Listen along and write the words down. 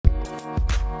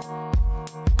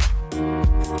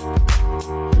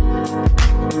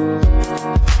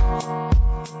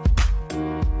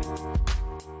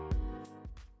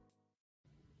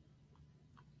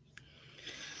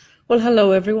Well,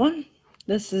 hello everyone.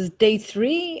 This is day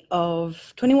 3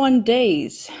 of 21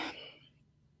 days.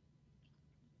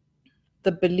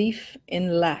 The belief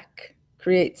in lack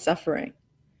creates suffering.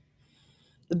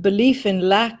 The belief in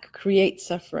lack creates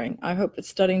suffering. I hope it's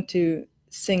starting to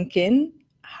sink in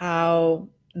how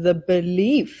the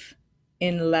belief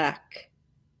in lack,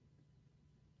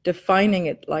 defining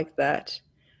it like that,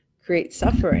 creates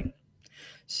suffering.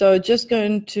 So just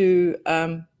going to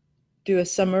do a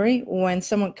summary. When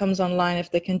someone comes online,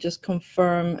 if they can just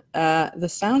confirm the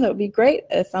sound, that would be great.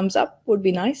 A thumbs up would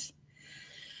be nice.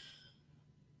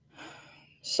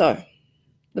 So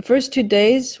the first 2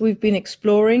 days we've been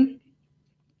exploring.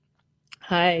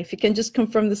 Hi, if you can just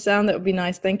confirm the sound, that would be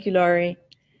nice. Thank you, Laurie.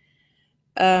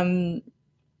 The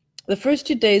first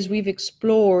 2 days we've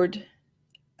explored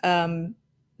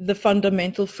the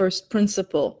fundamental first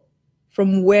principle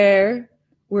from where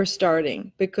we're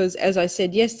starting, because as I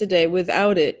said yesterday,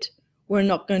 without it, we're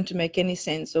not going to make any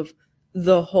sense of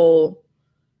the whole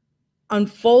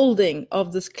unfolding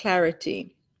of this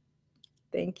clarity.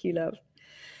 Thank you, love.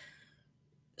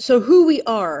 So who we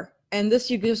are, and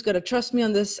this, you just got to trust me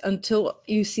on this until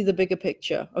you see the bigger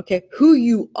picture, okay? Who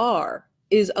you are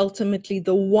is ultimately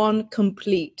the one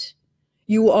complete.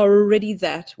 You are already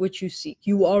that which you seek.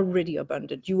 You are already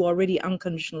abundant. You are already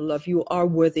unconditional love. You are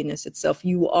worthiness itself.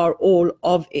 You are all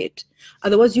of it.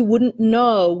 Otherwise, you wouldn't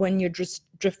know when you're just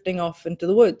drifting off into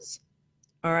the woods,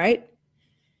 all right?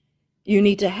 You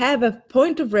need to have a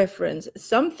point of reference,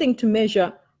 something to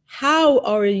measure. How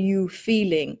are you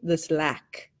feeling this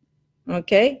lack?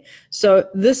 Okay, so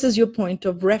this is your point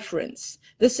of reference.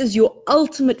 This is your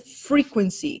ultimate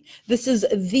frequency. This is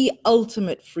the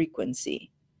ultimate frequency.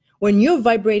 When you're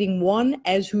vibrating one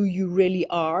as who you really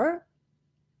are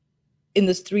in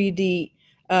this 3D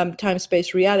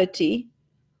time-space reality,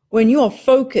 when you are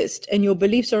focused and your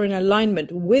beliefs are in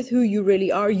alignment with who you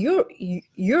really are,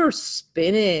 you're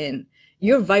spinning.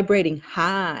 You're vibrating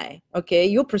high, okay?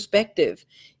 Your perspective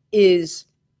is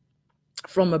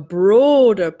from a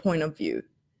broader point of view.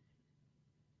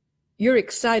 You're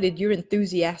excited, you're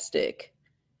enthusiastic,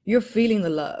 you're feeling the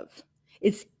love.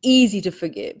 It's easy to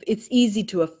forgive, it's easy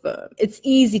to affirm, it's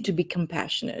easy to be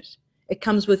compassionate. It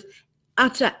comes with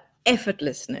utter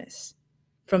effortlessness.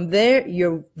 From there,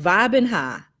 you're vibing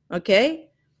high, okay?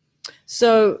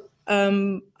 So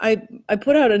I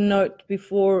put out a note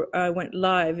before I went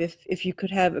live, if you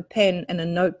could have a pen and a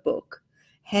notebook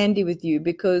handy with you,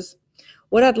 because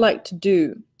what I'd like to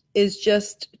do is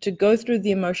just to go through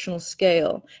the emotional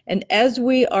scale. And as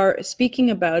we are speaking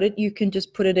about it, you can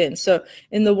just put it in. So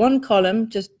in the one column,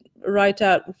 just write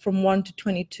out from 1 to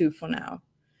 22 for now.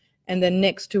 And then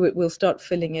next to it, we'll start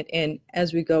filling it in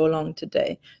as we go along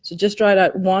today. So just write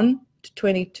out 1 to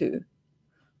 22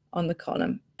 on the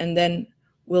column, and then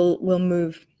we'll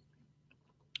move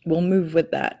with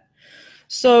that.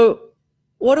 So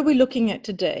what are we looking at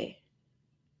today?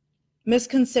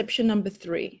 Misconception number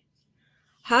 3.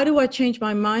 How do I change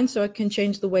my mind so I can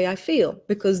change the way I feel?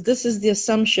 Because this is the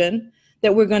assumption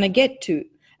that we're going to get to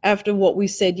after what we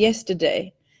said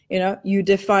yesterday. You know, you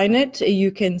define it,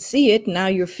 you can see it, now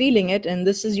you're feeling it, and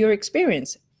this is your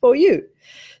experience for you.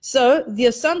 So the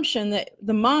assumption that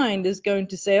the mind is going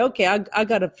to say, okay, I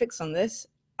got a fix on this.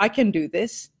 I can do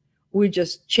this. We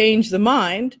just change the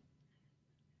mind,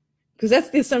 because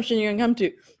that's the assumption you're going to come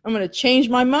to. I'm going to change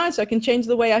my mind so I can change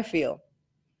the way I feel.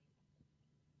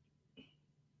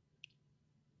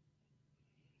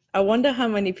 I wonder how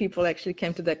many people actually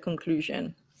came to that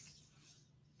conclusion.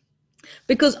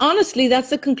 Because honestly, that's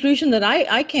the conclusion that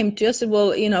I came to. I said,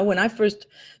 well, you know, when I first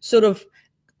sort of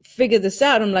figured this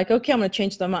out, I'm like, okay, I'm going to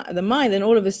change the mind. And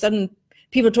all of a sudden,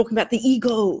 people are talking about the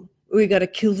ego. We got to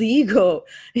kill the ego,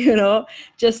 you know,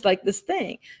 just like this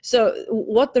thing. So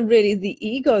what the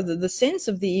ego, the sense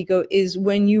of the ego is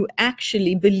when you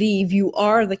actually believe you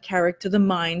are the character the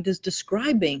mind is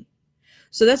describing.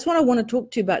 So that's what I want to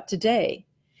talk to you about today,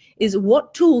 is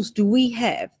what tools do we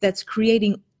have that's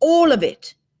creating all of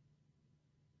it?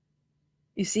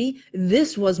 You see,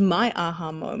 this was my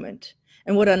aha moment.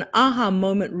 And what an aha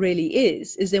moment really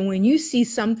is that when you see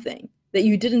something that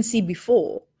you didn't see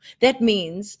before, that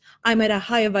means I'm at a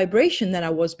higher vibration than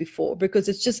I was before, because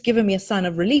it's just given me a sign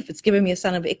of relief. It's given me a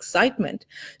sign of excitement.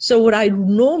 So what I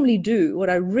normally do,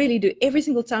 what I really do every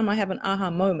single time I have an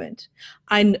aha moment,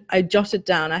 I jot it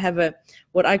down. I have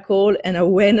what I call an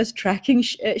awareness tracking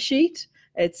sheet.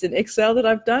 It's an Excel that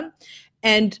I've done.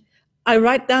 And I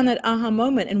write down that aha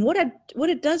moment. And what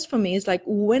it does for me is, like,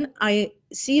 when I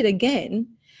see it again,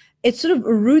 it sort of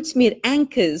roots me, it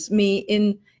anchors me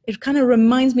in. It kind of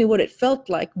reminds me what it felt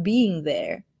like being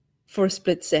there for a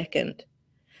split second.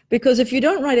 Because if you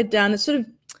don't write it down, it's sort of,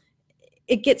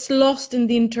 it gets lost in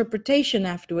the interpretation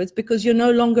afterwards because you're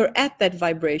no longer at that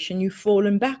vibration. You've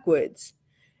fallen backwards.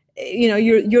 You know,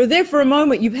 you're there for a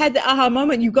moment. You've had the aha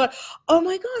moment. You've got, oh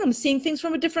my God, I'm seeing things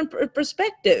from a different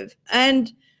perspective.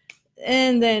 And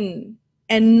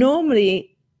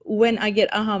normally when I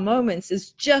get aha moments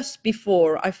is just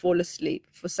before I fall asleep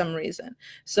for some reason.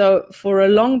 So for a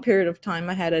long period of time,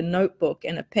 I had a notebook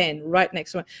and a pen right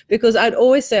next to me because I'd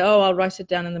always say, oh, I'll write it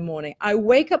down in the morning. I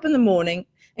wake up in the morning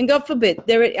and God forbid,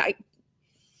 I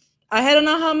had an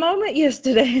aha moment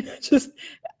yesterday and it's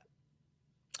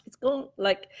gone,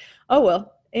 like, oh,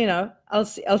 well, you know, I'll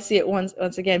see it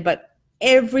once again, but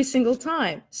every single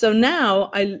time. So now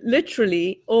I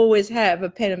literally always have a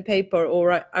pen and paper,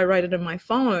 or I write it on my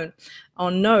phone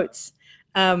on notes,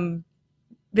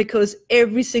 because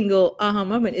every single aha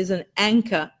moment is an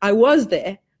anchor. I was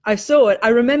there. I saw it. I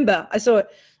remember. I saw it.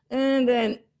 And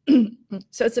then,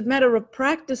 so it's a matter of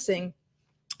practicing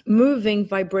moving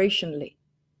vibrationally.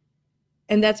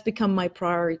 And that's become my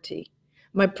priority.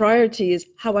 My priority is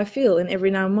how I feel in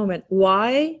every now and moment.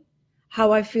 Why?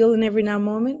 How I feel in every now and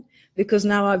moment? Because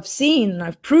now I've seen and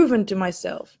I've proven to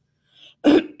myself,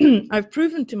 I've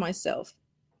proven to myself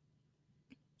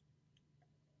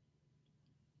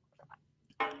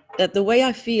that the way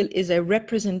I feel is a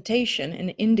representation, an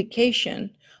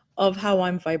indication of how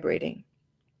I'm vibrating.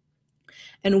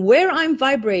 And where I'm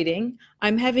vibrating,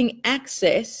 I'm having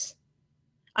access,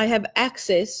 I have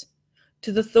access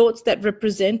to the thoughts that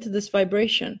represent this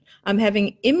vibration. I'm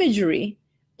having imagery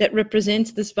that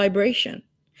represents this vibration.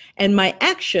 And my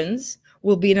actions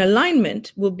will be in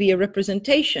alignment, will be a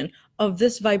representation of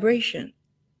this vibration.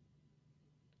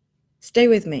 Stay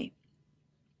with me.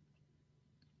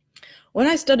 When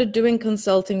I started doing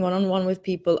consulting one-on-one with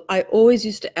people, I always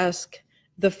used to ask,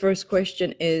 the first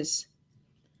question is,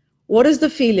 what is the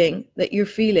feeling that you're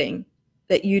feeling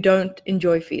that you don't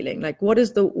enjoy feeling? Like, what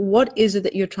is it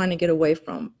that you're trying to get away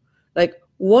from? Like,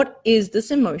 what is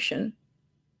this emotion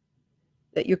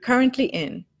that you're currently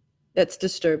in that's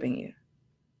disturbing you?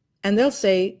 And they'll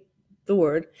say the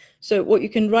word. So what you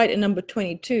can write in number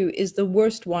 22 is the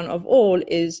worst one of all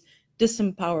is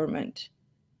disempowerment.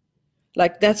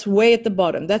 Like, that's way at the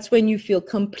bottom. That's when you feel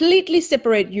completely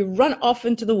separated. You run off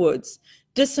into the woods,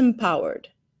 disempowered,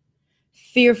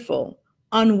 fearful,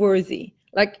 unworthy.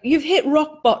 Like, you've hit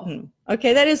rock bottom.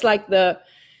 Okay, that is like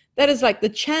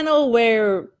the channel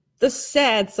where the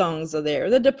sad songs are there,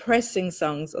 the depressing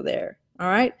songs are there. All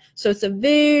right, so it's a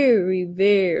very,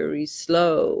 very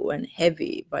slow and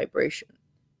heavy vibration,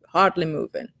 hardly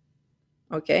moving.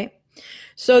 Okay,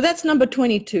 so that's number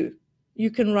 22. You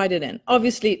can write it in.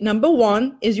 Obviously, number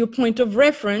 1 is your point of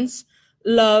reference: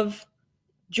 love,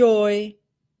 joy,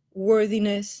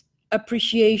 worthiness,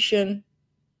 appreciation.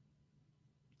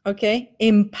 Okay,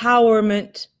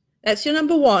 empowerment. That's your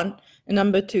number 1 and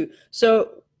number 2.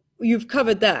 So you've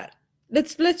covered that.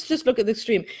 Let's just look at the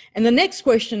extreme. And the next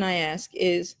question I ask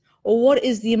is, well, what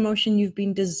is the emotion you've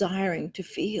been desiring to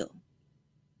feel?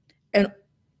 And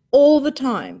all the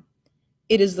time,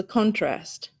 it is the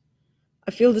contrast.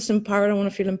 I feel disempowered, I want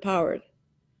to feel empowered.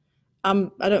 I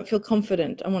don't feel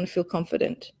confident, I want to feel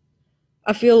confident.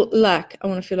 I feel lack, I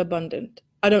want to feel abundant.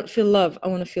 I don't feel love, I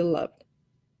want to feel loved.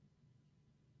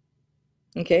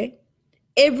 Okay?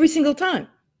 Every single time.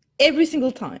 Every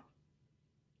single time.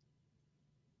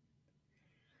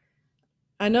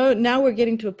 I know now we're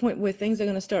getting to a point where things are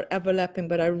going to start overlapping,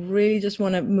 but I really just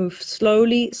want to move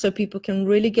slowly so people can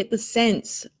really get the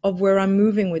sense of where I'm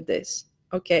moving with this.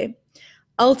 Okay?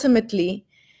 Ultimately,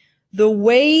 the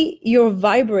way you're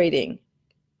vibrating,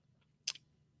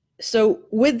 so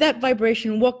with that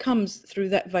vibration, what comes through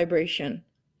that vibration?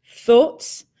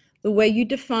 Thoughts, the way you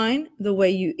define, the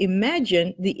way you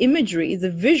imagine, the imagery,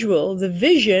 the visual, the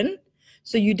vision.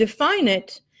 So you define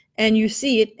it and you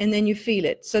see it and then you feel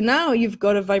it. So now you've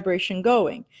got a vibration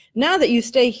going. Now that you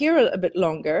stay here a bit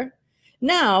longer,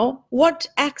 now what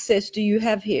access do you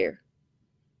have here?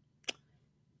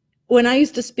 When I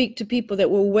used to speak to people that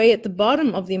were way at the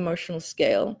bottom of the emotional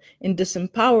scale in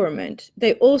disempowerment,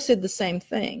 they all said the same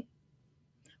thing.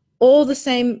 All the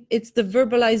same, it's the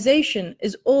verbalization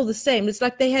is all the same. It's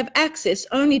like they have access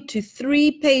only to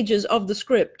 3 pages of the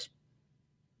script.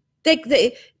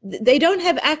 They don't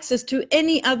have access to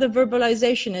any other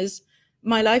verbalization. Is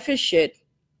my life is shit.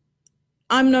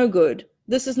 I'm no good.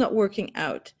 This is not working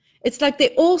out. It's like they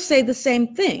all say the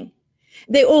same thing.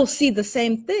 They all see the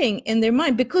same thing in their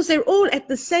mind because they're all at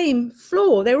the same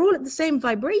floor. They're all at the same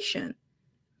vibration.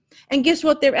 And guess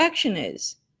what their action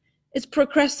is? It's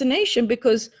procrastination,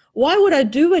 because why would I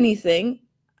do anything?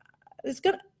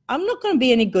 I'm not going to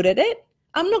be any good at it.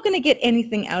 I'm not going to get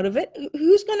anything out of it.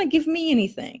 Who's going to give me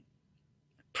anything?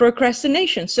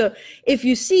 procrastination. So if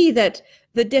you see that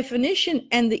the definition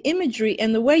and the imagery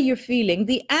and the way you're feeling,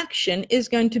 the action is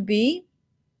going to be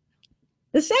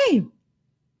the same.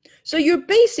 So you're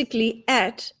basically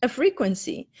at a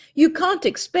frequency. You can't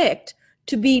expect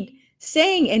to be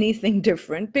saying anything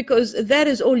different because that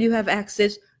is all you have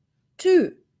access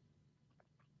to.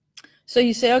 So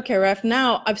you say, okay, Raf,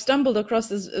 now I've stumbled across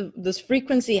this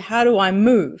frequency. How do I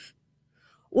move?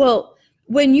 Well,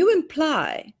 when you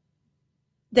imply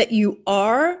that you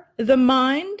are the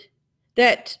mind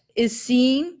that is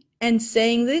seeing and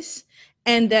saying this,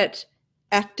 and that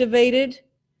activated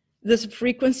this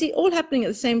frequency all happening at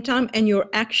the same time, and your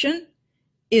action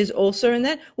is also in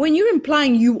that. When you're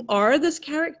implying you are this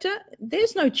character,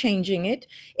 there's no changing it.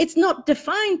 It's not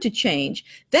defined to change.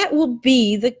 That will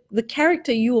be the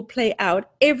character you will play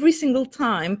out every single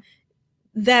time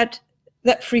that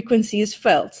frequency is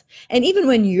felt. And even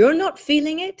when you're not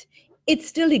feeling it, it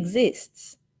still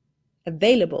exists,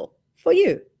 available for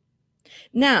you.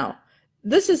 Now,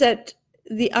 this is at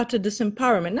the utter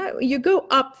disempowerment. Now, you go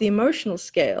up the emotional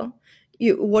scale.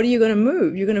 What are you going to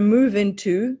move? You're going to move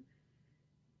into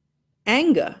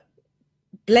anger,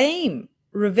 blame,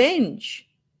 revenge,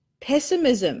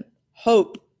 pessimism,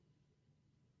 hope,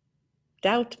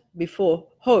 doubt before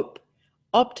hope,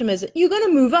 optimism. You're going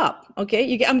to move up, okay?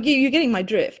 You're getting my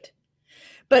drift.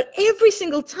 But every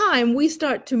single time we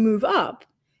start to move up,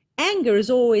 anger is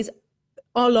always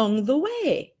along the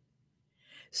way.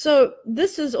 So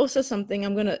this is also something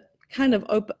I'm going to kind of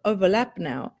overlap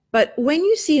now. But when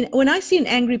I see an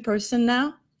angry person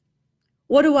now,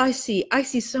 what do I see? I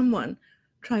see someone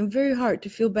trying very hard to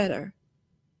feel better.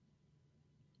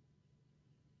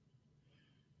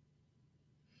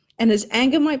 And his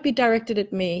anger might be directed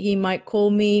at me. He might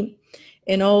call me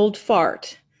an old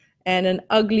fart and an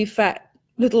ugly, fat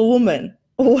little woman,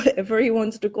 or whatever he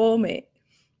wants to call me.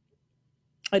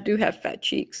 I do have fat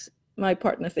cheeks. My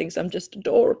partner thinks I'm just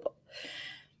adorable.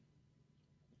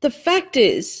 The fact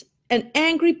is, an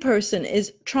angry person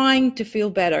is trying to feel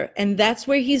better, and that's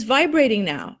where he's vibrating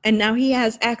now. And now he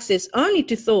has access only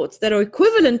to thoughts that are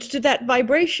equivalent to that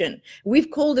vibration. We've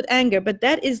called it anger, but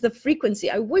that is the frequency.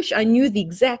 I wish I knew the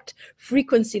exact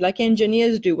frequency like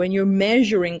engineers do when you're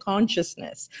measuring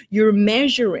consciousness. You're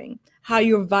measuring how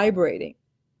you're vibrating.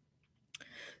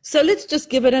 So let's just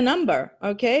give it a number,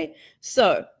 okay?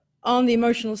 So on the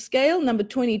emotional scale, number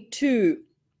 22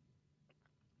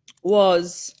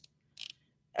 was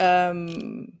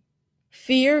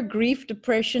fear, grief,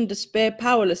 depression, despair,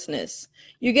 powerlessness.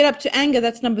 You get up to anger,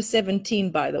 that's number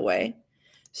 17, by the way.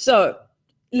 So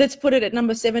let's put it at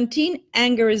number 17.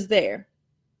 Anger is there.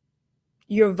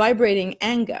 You're vibrating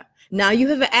anger. Now you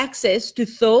have access to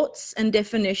thoughts and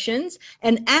definitions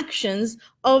and actions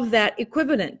of that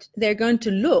equivalent. They're going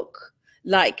to look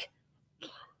like,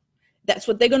 that's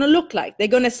what they're going to look like. They're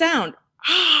going to sound,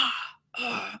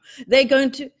 they're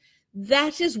going to,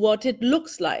 that is what it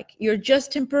looks like. You're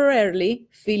just temporarily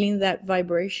feeling that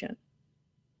vibration.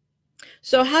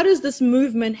 So how does this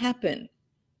movement happen?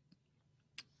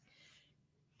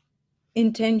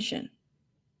 Intention.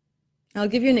 I'll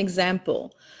give you an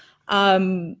example.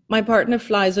 My partner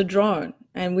flies a drone,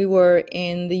 and we were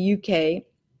in the UK,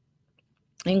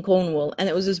 in Cornwall, and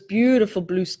it was this beautiful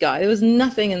blue sky. There was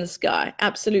nothing in the sky,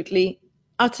 absolutely,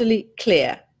 utterly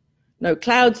clear. No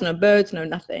clouds, no birds, no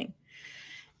nothing.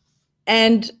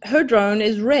 And her drone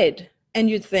is red, and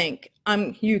you'd think,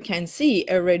 you can see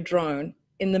a red drone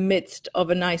in the midst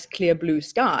of a nice clear blue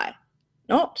sky.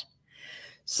 Not.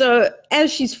 So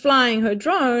as she's flying her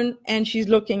drone and she's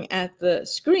looking at the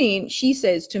screen, she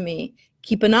says to me,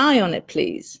 keep an eye on it,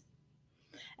 please.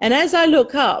 And as I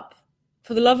look up,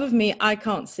 for the love of me, I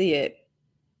can't see it.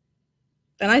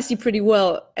 And I see pretty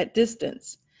well at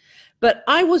distance. But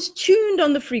I was tuned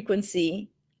on the frequency,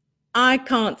 I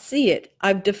can't see it.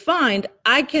 I've defined,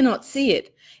 I cannot see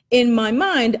it. In my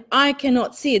mind, I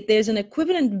cannot see it. There's an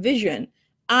equivalent vision.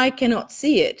 I cannot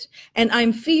see it. And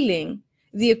I'm feeling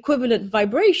the equivalent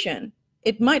vibration.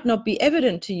 It might not be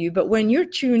evident to you, but when you're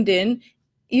tuned in,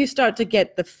 you start to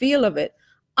get the feel of it.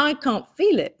 I can't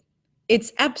feel it.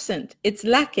 It's absent. It's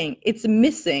lacking. It's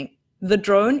missing. The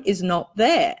drone is not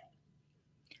there.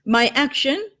 My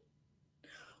action,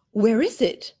 where is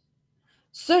it?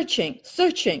 Searching,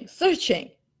 searching,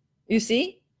 searching. You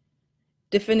see?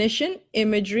 Definition,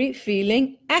 imagery,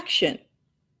 feeling, action,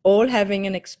 all having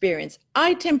an experience.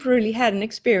 I temporarily had an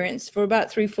experience for about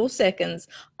 3-4 seconds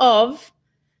of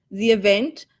the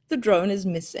event, the drone is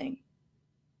missing.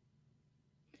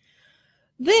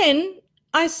 Then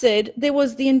I said there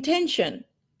was the intention.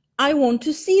 I want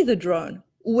to see the drone.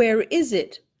 Where is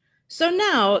it? So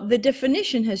now the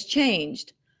definition has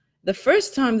changed. The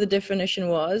first time the definition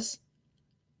was,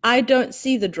 I don't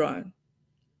see the drone.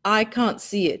 I can't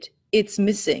see it. It's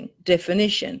missing.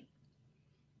 Definition.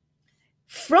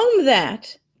 From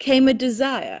that came a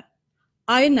desire.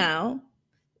 I now,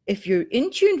 if you're in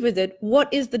tune with it,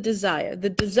 what is the desire? The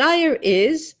desire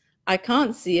is, I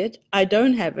can't see it. I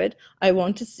don't have it. I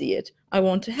want to see it. I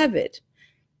want to have it.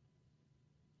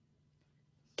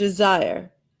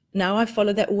 Desire. Now I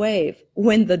follow that wave.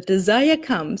 When the desire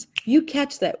comes, you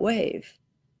catch that wave.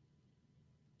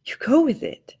 You go with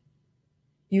it.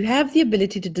 You have the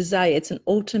ability to desire. It's an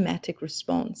automatic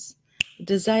response. The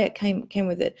desire came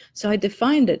with it. So I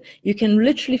defined it. You can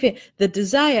literally feel the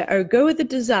desire, or go with the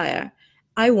desire.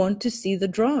 I want to see the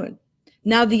drone.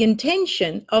 Now the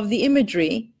intention of the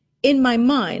imagery in my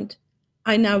mind,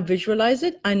 I now visualize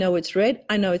it. I know it's red.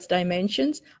 I know its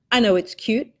dimensions. I know it's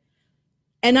cute.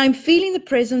 And I'm feeling the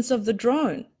presence of the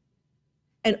drone.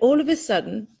 And all of a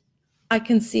sudden, I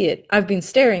can see it. I've been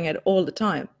staring at it all the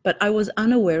time, but I was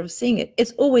unaware of seeing it.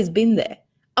 It's always been there,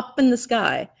 up in the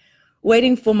sky,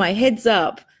 waiting for my heads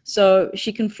up so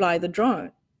she can fly the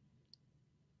drone.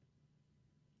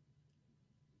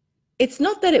 It's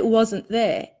not that it wasn't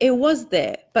there. It was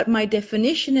there, but my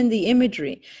definition in the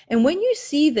imagery. And when you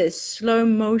see this slow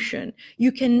motion,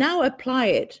 you can now apply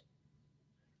it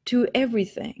to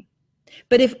everything.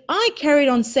 But if I carried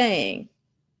on saying,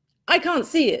 I can't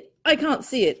see it, I can't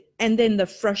see it, and then the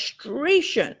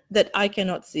frustration that I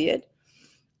cannot see it,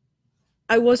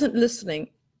 I wasn't listening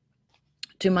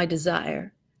to my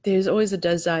desire. There's always a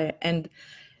desire. And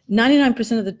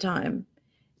 99% of the time,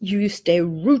 you stay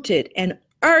rooted and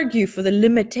argue for the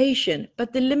limitation,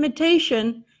 but the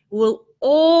limitation will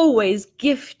always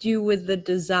gift you with the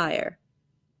desire.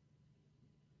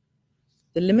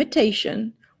 The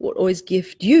limitation will always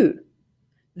gift you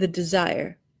the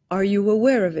desire. Are you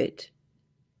aware of it?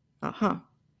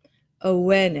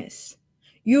 Awareness.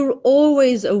 You're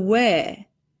always aware.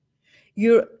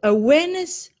 Your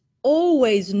awareness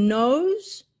always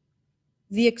knows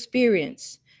the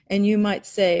experience. And you might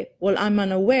say, well, I'm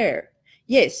unaware.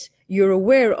 Yes, you're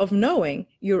aware of knowing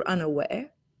you're unaware.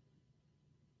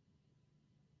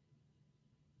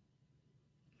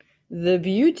 The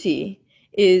beauty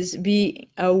is being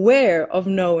aware of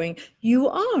knowing you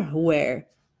are aware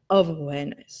of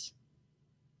awareness.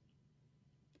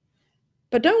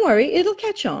 But don't worry, it'll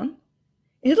catch on.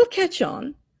 It'll catch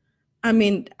on. I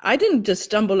mean, I didn't just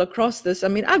stumble across this. I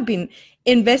mean, I've been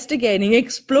investigating,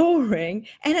 exploring,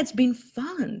 and it's been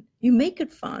fun. You make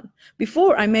it fun.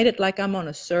 Before, I made it like I'm on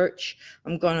a search.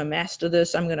 I'm going to master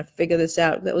this. I'm going to figure this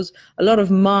out. There was a lot of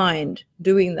mind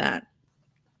doing that.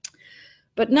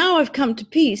 But now I've come to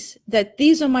peace that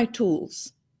these are my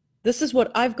tools. This is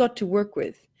what I've got to work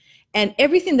with. And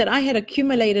everything that I had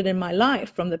accumulated in my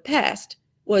life from the past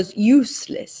was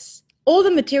useless. All the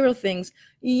material things,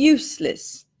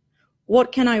 useless.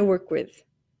 What can I work with?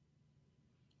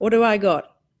 What do I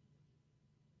got?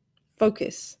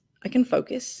 Focus. I can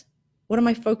focus. What am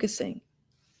I focusing?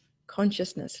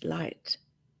 Consciousness, light.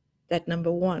 That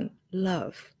number one,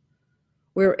 love.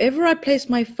 Wherever I place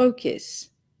my focus,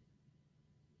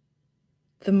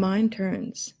 the mind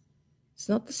turns. It's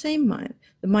not the same mind.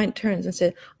 The mind turns and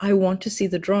says, I want to see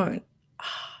the drone.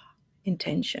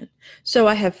 Intention. So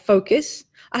I have focus.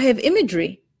 I have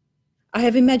imagery. I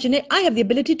have imagination. I have the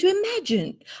ability to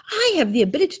imagine. I have the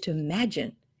ability to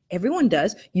imagine. Everyone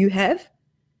does. You have.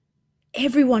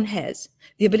 Everyone has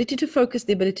the ability to focus,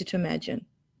 the ability to imagine.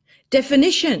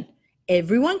 Definition.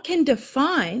 Everyone can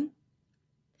define.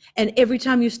 And every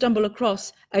time you stumble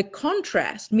across a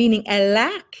contrast, meaning a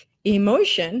lack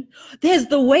emotion, there's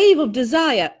the wave of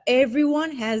desire.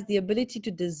 Everyone has the ability to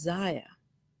desire.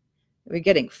 We're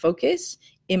getting focus,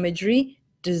 imagery,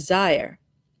 desire.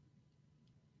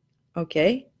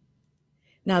 Okay?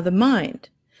 Now the mind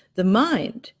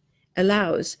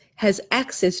has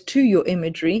access to your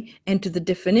imagery and to the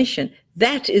definition.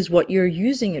 That is what you're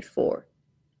using it for.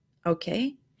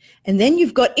 Okay? And then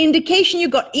you've got indication,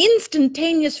 you've got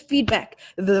instantaneous feedback,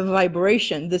 the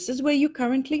vibration. This is where you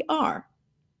currently are.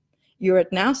 You're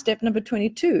at now step number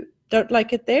 22. Don't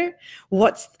like it there?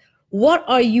 What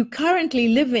are you currently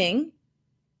living?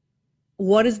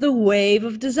 What is the wave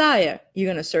of desire? You're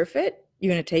going to surf it?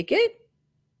 You're going to take it?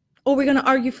 Or we're going to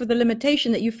argue for the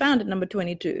limitation that you found at number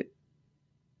 22.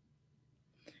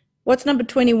 What's number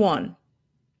 21?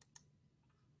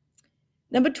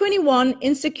 Number 21,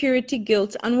 insecurity,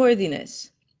 guilt, unworthiness.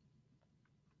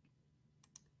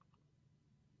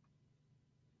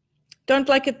 Don't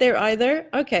like it there either?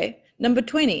 Okay. Number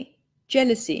 20,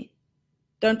 jealousy.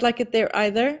 Don't like it there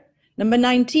either? Number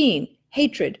 19,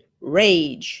 hatred,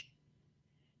 rage.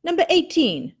 Number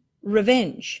 18,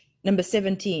 revenge. Number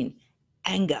 17,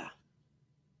 anger.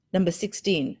 Number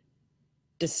 16,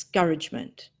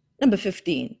 discouragement. Number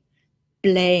 15,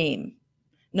 blame.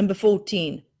 Number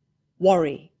 14,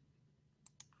 worry.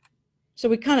 So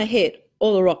we kind of hit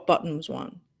all the rock bottoms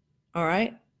one, all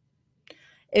right?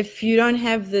 If you don't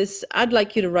have this, I'd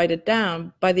like you to write it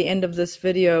down. By the end of this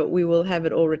video, we will have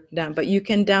it all written down, but you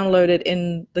can download it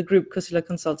in the group, Kusala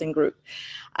Consulting group.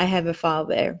 I have a file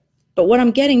there. But what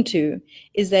I'm getting to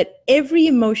is that every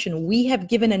emotion we have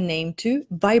given a name to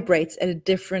vibrates at a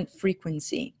different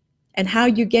frequency. And how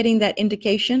you're getting that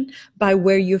indication? By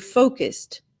where you're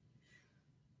focused.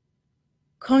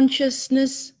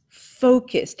 Consciousness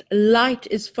focused, light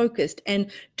is focused.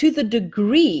 And to the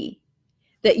degree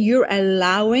that you're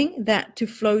allowing that to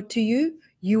flow to you,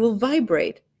 you will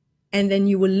vibrate. And then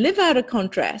you will live out a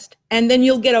contrast. And then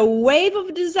you'll get a wave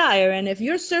of desire. And if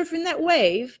you're surfing that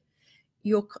wave,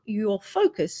 your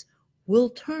focus will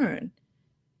turn.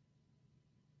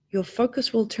 Your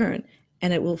focus will turn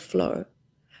and it will flow.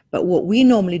 But what we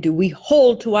normally do, we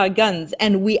hold to our guns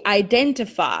and we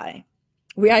identify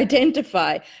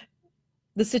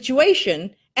the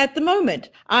situation at the moment.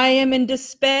 I am in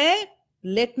despair.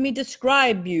 Let me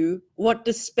describe you what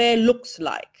despair looks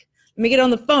like. Let me get on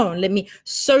the phone. Let me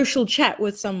social chat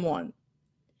with someone.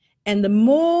 And the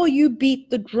more you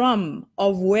beat the drum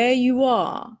of where you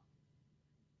are,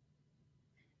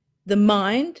 the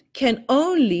mind can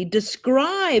only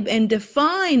describe and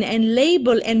define and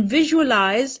label and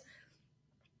visualize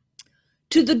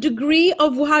to the degree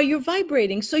of how you're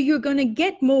vibrating. So you're going to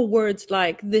get more words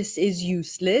like, this is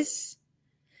useless.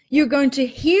 You're going to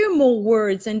hear more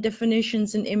words and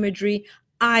definitions and imagery.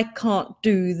 I can't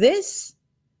do this.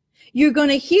 You're going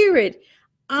to hear it.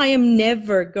 I am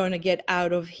never going to get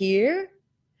out of here.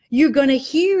 You're going to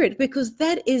hear it because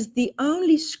that is the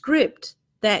only script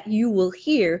that you will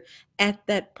hear at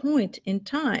that point in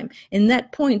time, in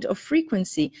that point of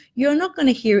frequency. You're not going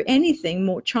to hear anything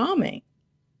more charming.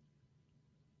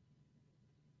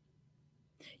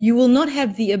 You will not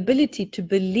have the ability to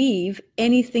believe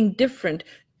anything different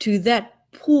to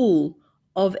that pool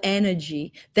of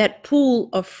energy, that pool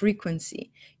of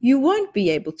frequency. You won't be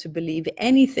able to believe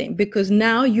anything because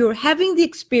now you're having the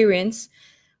experience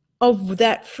of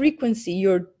that frequency.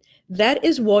 That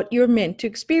is what you're meant to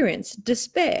experience.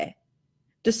 Despair,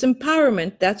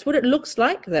 disempowerment, that's what it looks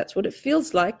like, that's what it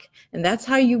feels like, and that's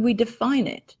how we define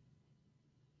it.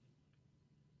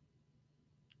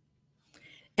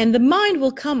 And the mind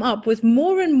will come up with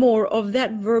more and more of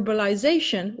that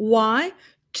verbalization. Why?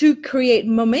 To create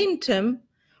momentum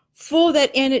for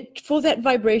that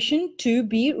vibration to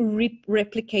be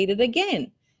replicated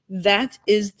again. That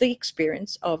is the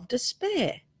experience of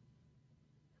despair.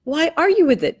 Why argue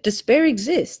with it? Despair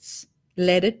exists.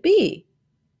 Let it be.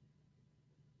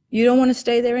 You don't want to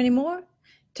stay there anymore?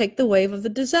 Take the wave of the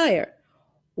desire.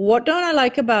 What don't I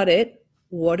like about it?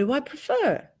 What do I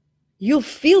prefer? You'll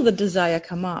feel the desire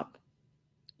come up.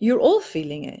 You're all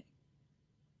feeling it.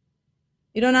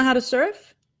 You don't know how to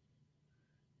surf?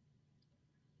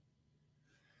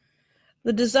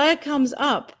 The desire comes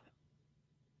up.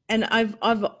 And I've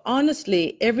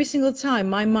honestly, every single time,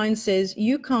 my mind says,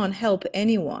 you can't help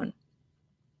anyone.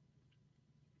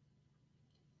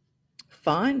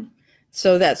 Fine.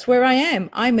 So that's where I am.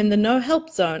 I'm in the no help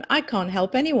zone. I can't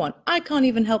help anyone. I can't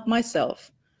even help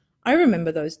myself. I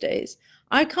remember those days.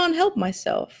 I can't help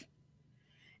myself.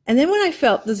 And then when I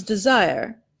felt this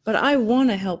desire, but I want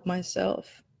to help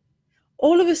myself,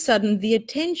 all of a sudden the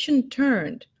attention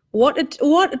turned. What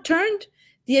turned?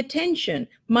 The attention,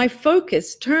 my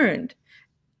focus turned.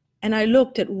 And I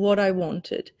looked at what I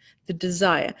wanted, the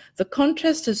desire. The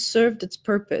contrast has served its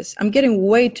purpose. I'm getting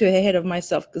way too ahead of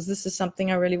myself because this is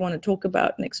something I really want to talk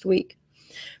about next week.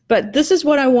 But this is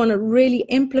what I want to really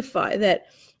amplify,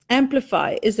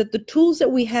 is that the tools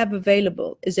that we have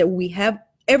available is that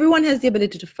everyone has the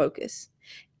ability to focus.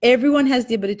 Everyone has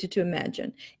the ability to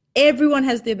imagine. Everyone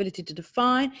has the ability to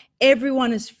define.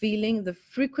 Everyone is feeling the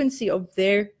frequency of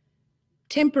their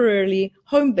temporarily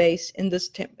home base in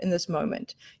this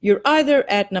moment. You're either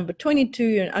at number 22,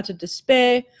 you're in utter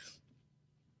despair,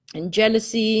 in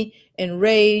jealousy, in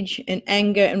rage, in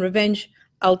anger, and revenge.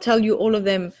 I'll tell you all of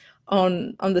them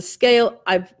on the scale.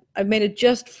 I've made it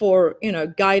just for,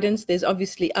 guidance. There's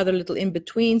obviously other little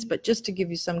in-betweens, but just to give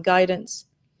you some guidance.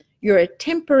 You're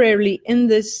temporarily in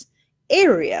this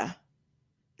area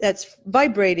that's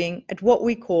vibrating at what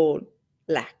we call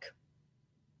lack.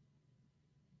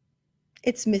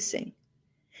 It's missing.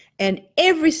 And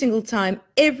every single time,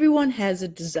 everyone has a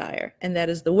desire, and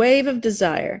that is the wave of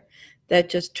desire that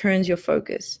just turns your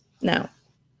focus. Now,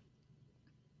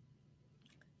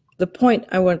 the point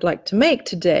I would like to make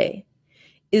today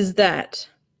is that,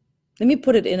 let me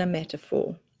put it in a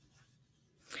metaphor.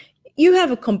 You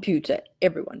have a computer,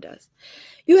 everyone does.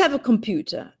 You have a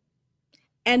computer,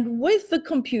 and with the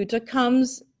computer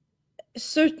comes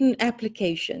certain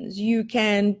applications. You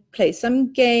can play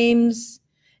some games,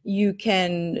 you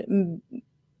can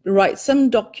write some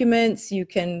documents, you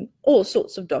can, all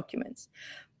sorts of documents.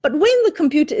 But when the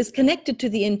computer is connected to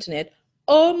the internet,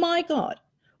 oh my God,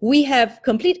 we have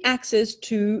complete access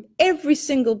to every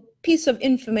single piece of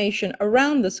information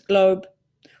around this globe.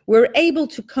 We're able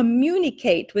to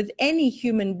communicate with any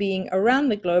human being around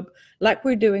the globe like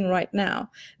we're doing right now.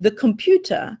 The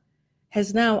computer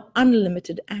has now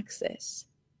unlimited access.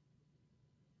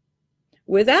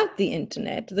 Without the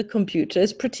internet, the computer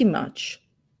is pretty much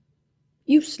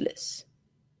useless.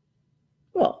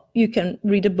 Well, you can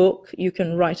read a book, you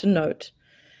can write a note,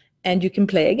 and you can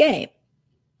play a game.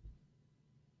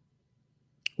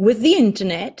 With the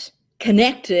internet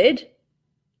connected,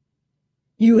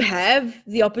 you have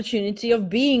the opportunity of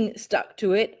being stuck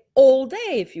to it all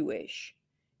day if you wish.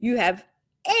 You have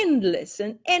endless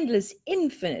and endless,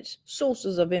 infinite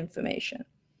sources of information,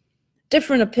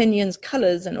 different opinions,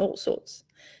 colors, and all sorts.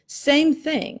 Same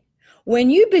thing. When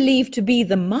you believe to be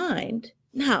the mind,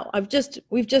 now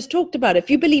we've just talked about it. If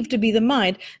you believe to be the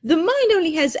mind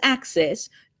only has access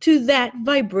to that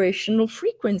vibrational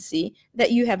frequency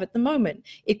that you have at the moment.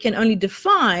 It can only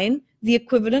define the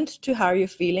equivalent to how you're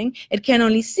feeling. It can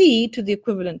only see to the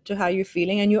equivalent to how you're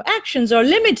feeling, and your actions are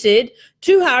limited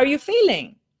to how you're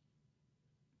feeling.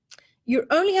 You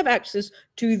only have access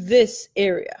to this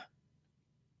area.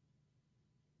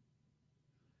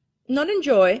 Not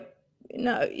enjoy.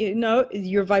 No,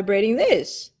 you're vibrating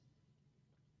this.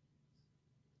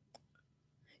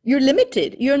 You're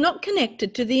limited. You're not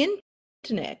connected to the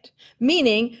internet,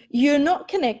 meaning you're not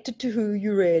connected to who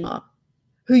you really are.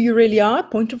 Who you really are,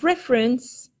 point of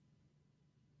reference.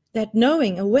 That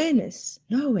knowing, awareness,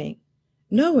 knowing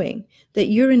that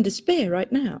you're in despair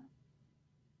right now.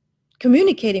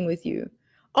 Communicating with you,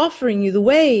 offering you the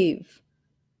wave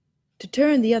to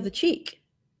turn the other cheek.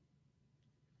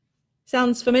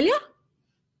 Sounds familiar?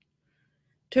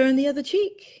 Turn the other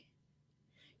cheek.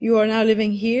 You are now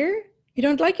living here. You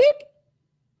don't like it?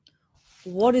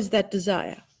 What is that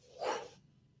desire?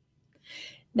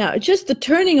 Now, just the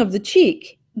turning of the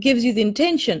cheek gives you the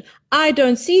intention. I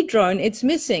don't see drone, it's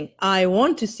missing. I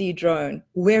want to see drone.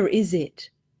 Where is it?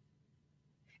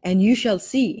 And you shall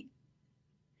see.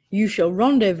 You shall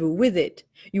rendezvous with it.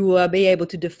 You will be able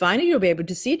to define it. You'll be able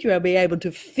to see it. You will be able to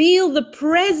feel the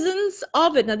presence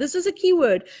of it. Now, this is a key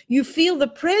word. You feel the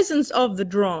presence of the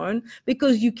drone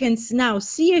because you can now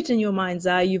see it in your mind's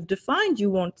eye. You've defined you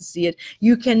want to see it.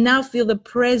 You can now feel the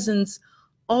presence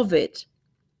of it.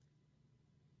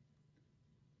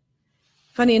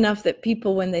 Funny enough that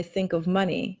people, when they think of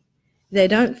money, they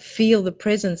don't feel the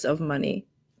presence of money.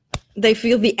 They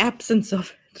feel the absence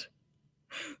of it.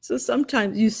 So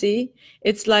sometimes, you see,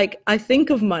 it's like I think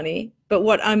of money, but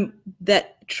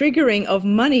that triggering of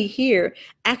money here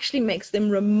actually makes them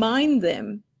remind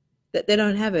them that they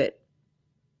don't have it.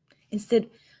 Instead,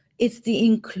 it's the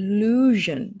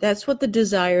inclusion. That's what the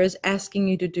desire is asking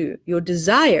you to do. Your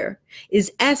desire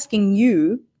is asking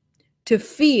you to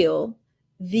feel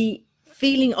the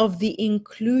feeling of the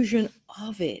inclusion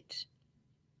of it.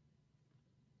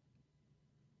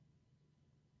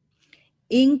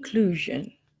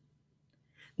 Inclusion.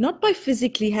 Not by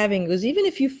physically having, because even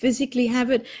if you physically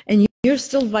have it and you're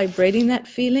still vibrating that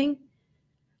feeling,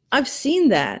 I've seen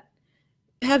that.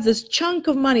 Have this chunk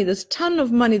of money, this ton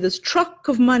of money, this truck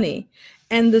of money,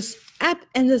 and this app,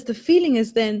 and there's the feeling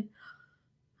is then,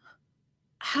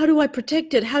 how do I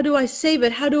protect it? How do I save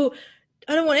it? I don't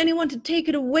want anyone to take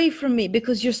it away from me,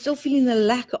 because you're still feeling the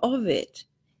lack of it.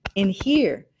 In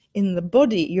here, in the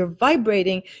body, you're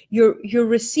vibrating, you're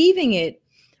receiving it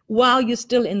while you're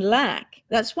still in lack.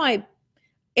 That's why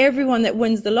everyone that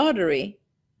wins the lottery,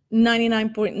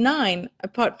 99.9,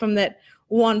 apart from that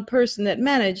one person that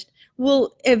managed,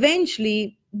 will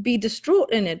eventually be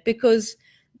distraught in it, because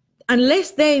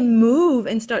unless they move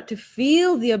and start to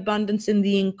feel the abundance and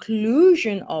the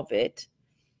inclusion of it,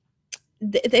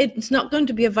 it's not going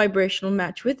to be a vibrational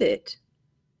match with it.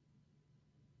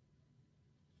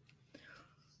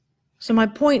 So my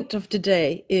point of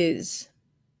today is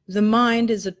the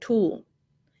mind is a tool.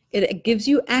 It gives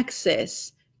you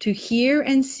access to hear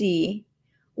and see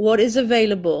what is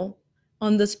available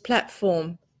on this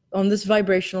platform, on this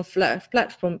vibrational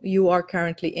platform you are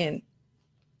currently in.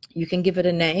 You can give it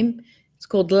a name. It's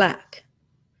called lack.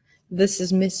 This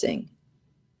is missing.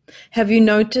 Have you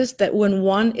noticed that when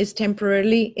one is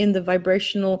temporarily in the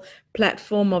vibrational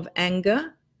platform of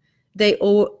anger, they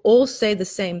all say the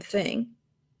same thing?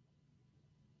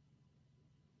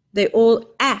 They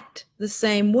all act the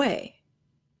same way.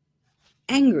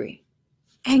 Angry,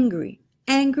 angry,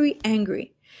 angry,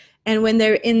 angry. And when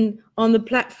they're on the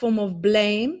platform of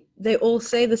blame, they all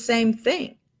say the same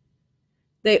thing.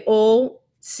 They all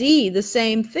see the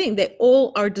same thing. They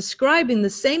all are describing the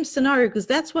same scenario because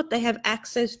that's what they have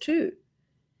access to.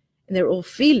 And they're all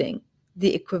feeling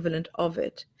the equivalent of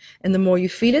it. And the more you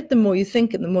feel it, the more you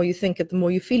think it, the more you think it, the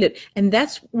more you feel it. And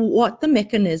that's what the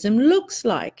mechanism looks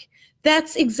like.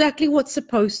 That's exactly what's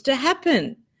supposed to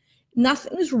happen.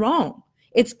 Nothing is wrong.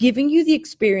 It's giving you the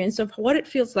experience of what it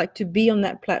feels like to be on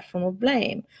that platform of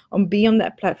blame, or be on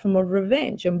that platform of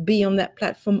revenge, and be on that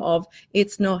platform of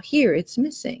it's not here, it's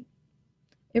missing.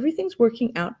 Everything's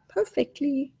working out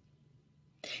perfectly.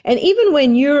 And even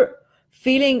when you're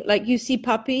feeling like you see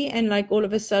puppy and like all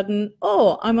of a sudden,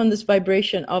 oh, I'm on this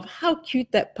vibration of how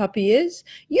cute that puppy is,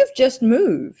 you've just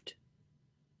moved.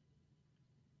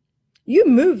 You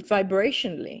moved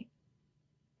vibrationally.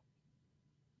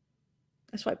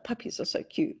 That's why puppies are so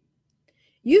cute.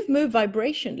 You've moved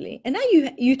vibrationally, and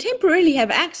now you temporarily have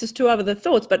access to other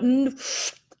thoughts, but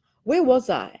where was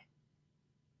I?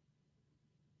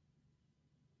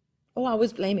 Oh, I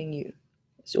was blaming you.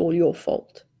 It's all your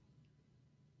fault.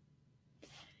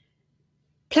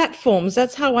 Platforms,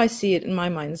 that's how I see it in my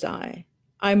mind's eye.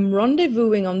 I'm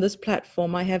rendezvousing on this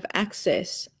platform. I have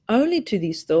access only to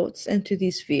these thoughts and to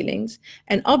these feelings,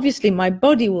 and obviously my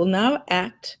body will now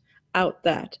act out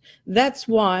that. That's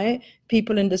why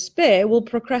people in despair will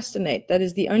procrastinate. That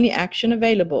is the only action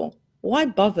available. Why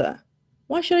bother?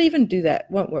 Why should I even do that?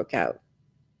 It won't work out.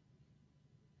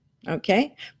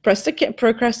 Okay?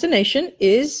 Procrastination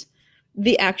is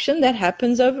the action that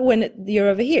happens when you're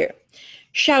over here.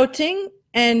 Shouting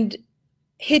and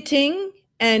hitting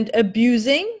and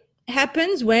abusing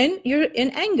happens when you're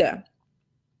in anger.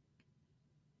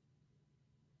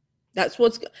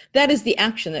 That is the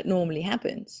action that normally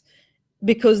happens,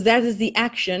 because that is the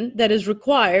action that is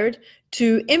required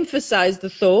to emphasize the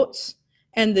thoughts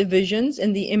and the visions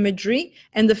and the imagery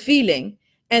and the feeling,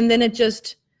 and then it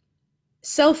just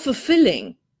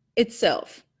self-fulfilling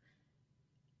itself.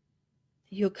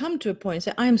 You'll come to a point and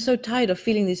say, I am so tired of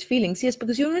feeling these feelings. Yes,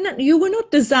 because you were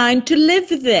not designed to live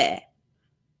there.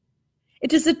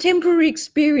 It is a temporary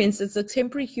experience. It's a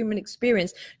temporary human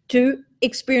experience to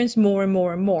experience more and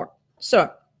more and more.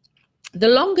 So the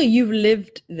longer you've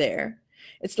lived there,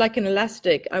 it's like an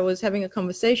elastic. I was having a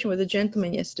conversation with a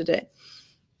gentleman yesterday,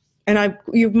 and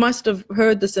you must have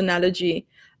heard this analogy.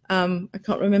 I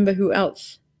can't remember who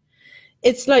else.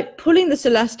 It's like pulling this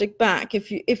elastic back.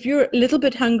 If you're a little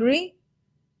bit hungry,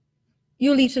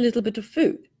 you'll eat a little bit of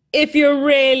food. If you're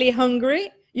really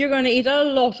hungry, you're going to eat a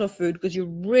lot of food because you're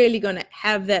really going to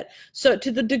have that. So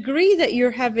to the degree that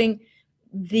you're having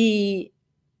the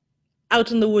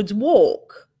out in the woods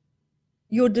walk,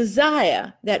 your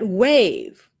desire, that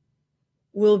wave,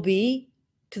 will be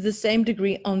to the same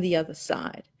degree on the other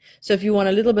side. So if you want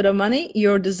a little bit of money,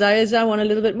 your desires are I want a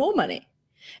little bit more money.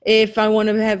 If I want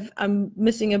to I'm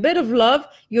missing a bit of love,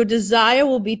 your desire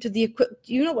will be to the,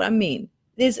 you know what I mean?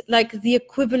 There's like the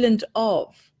equivalent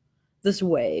of this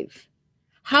wave.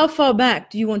 How far back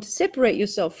do you want to separate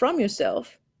yourself from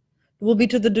yourself? It will be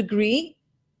to the degree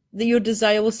that your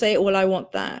desire will say, well, I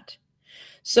want that.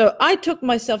 So I took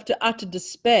myself to utter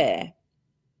despair.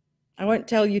 I won't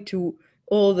tell you to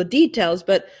all the details,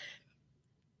 but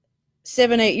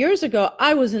 7-8 years ago,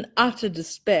 I was in utter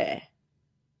despair.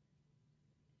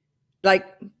 Like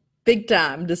big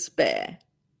time despair.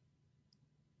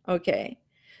 Okay.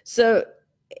 So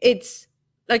it's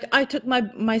like I took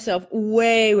myself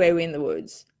way, way, way in the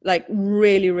woods, like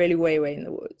really, really way, way in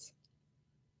the woods.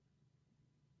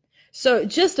 So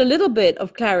just a little bit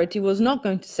of clarity was not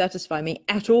going to satisfy me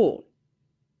at all.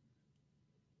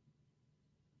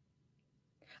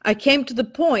 I came to the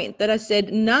point that I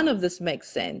said, none of this makes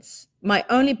sense. My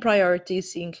only priority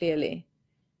is seeing clearly,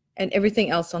 and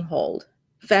everything else on hold,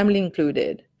 family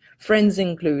included, friends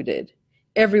included,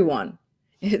 everyone.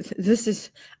 This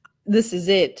is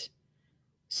it.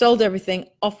 Sold everything,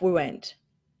 off we went.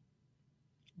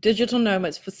 Digital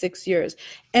nomads for 6 years.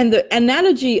 And the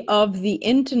analogy of the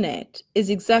internet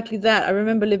is exactly that. I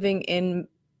remember living in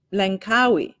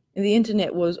Langkawi, and the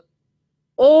internet was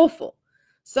awful.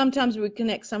 Sometimes we would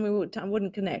connect, some we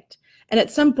wouldn't connect. And at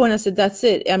some point I said, that's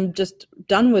it. I'm just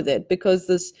done with it, because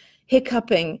this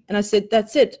hiccuping. And I said,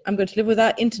 that's it. I'm going to live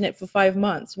without internet for 5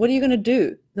 months. What are you going to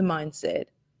do? The mind said,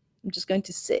 I'm just going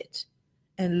to sit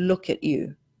and look at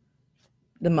you,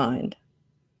 the mind.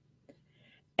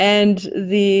 And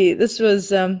this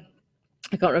was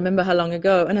I can't remember how long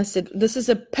ago. And I said, this is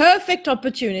a perfect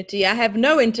opportunity. I have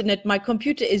no internet. My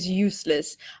computer is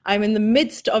useless. I'm in the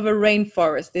midst of a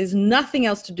rainforest. There's nothing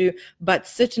else to do but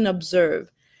sit and observe.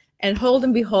 And hold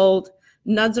and behold,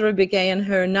 Nazara began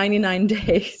her 99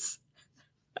 days.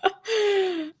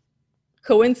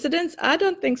 Coincidence? I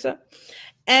don't think so.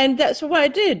 And that's what I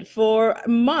did for a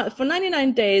month. For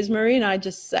 99 days, Marie and I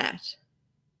just sat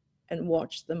and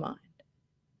watched the mind.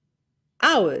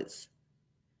 Hours.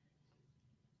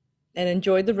 And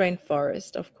enjoyed the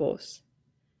rainforest, of course,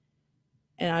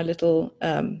 and our little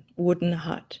wooden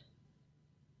hut.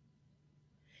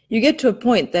 You get to a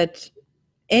point that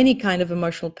any kind of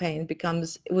emotional pain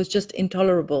it was just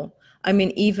intolerable. I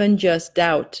mean, even just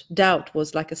doubt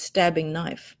was like a stabbing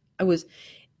knife.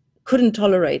 Couldn't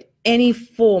tolerate any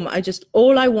form.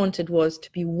 All I wanted was to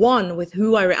be one with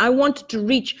who I wanted to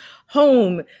reach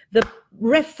home, the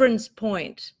reference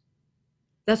point.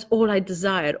 That's all I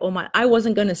desired. I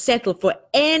wasn't going to settle for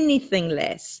anything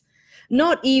less.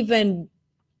 Not even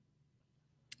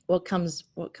what comes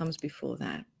before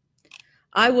that.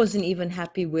 I wasn't even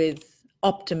happy with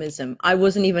optimism. I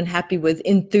wasn't even happy with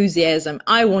enthusiasm.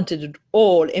 I wanted it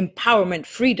all: empowerment,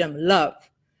 freedom, love.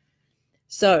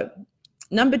 So,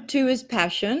 number 2 is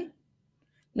passion.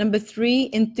 Number 3,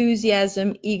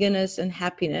 enthusiasm, eagerness, and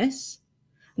happiness.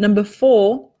 Number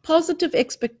 4, positive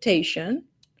expectation.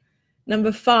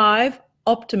 Number 5,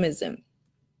 optimism.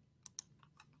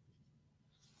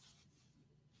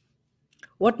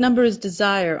 What number is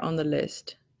desire on the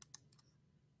list?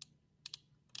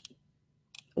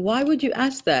 Why would you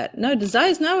ask that? No, desire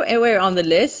is nowhere on the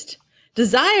list.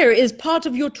 Desire is part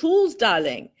of your tools,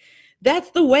 darling.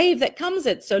 That's the wave that comes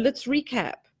it. So let's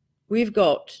recap. You've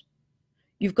got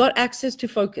access to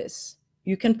focus.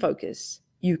 You can focus.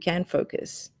 You can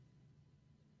focus.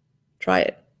 Try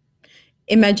it.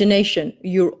 Imagination.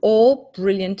 You're all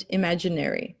brilliant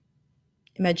imagineering.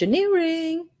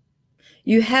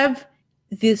 You have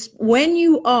this, when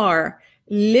you are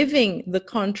living the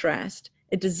contrast,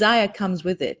 a desire comes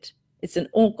with it. It's an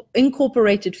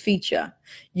incorporated feature.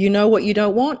 You know what you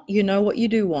don't want. You know what you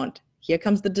do want. Here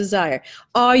comes the desire.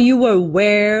 Are you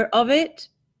aware of it?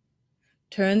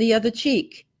 Turn the other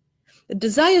cheek. The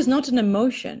desire is not an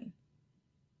emotion.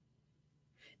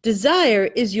 Desire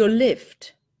is your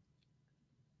lift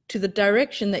to the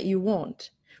direction that you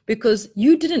want, because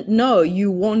you didn't know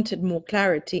you wanted more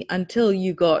clarity until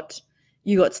you got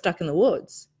stuck in the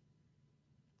woods.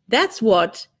 That's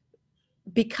what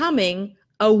becoming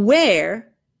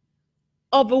aware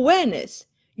of awareness.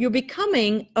 You're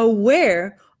becoming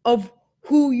aware of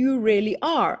who you really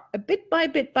are, a bit by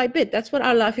bit by bit. That's what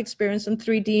our life experience in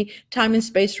 3D time and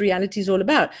space reality is all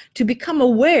about. To become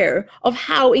aware of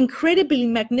how incredibly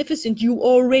magnificent you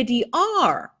already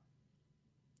are.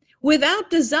 Without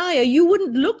desire, you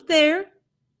wouldn't look there.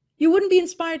 You wouldn't be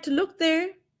inspired to look there.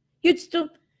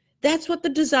 That's what the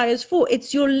desire is for.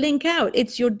 It's your link out.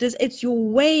 It's your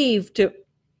wave to,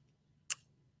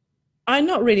 I'm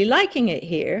not really liking it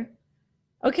here.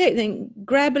 Okay, then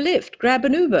grab a lift, grab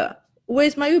an Uber.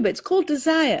 Where's my Uber? It's called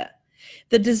desire.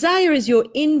 The desire is your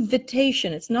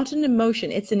invitation. It's not an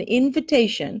emotion. It's an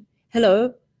invitation.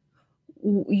 Hello,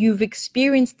 you've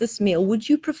experienced this meal. Would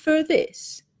you prefer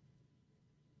this?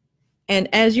 And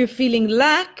as you're feeling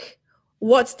lack,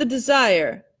 what's the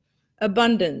desire?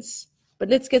 Abundance. But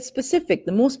let's get specific.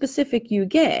 The more specific you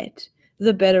get,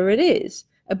 the better it is.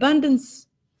 Abundance.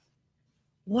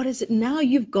 What is it now?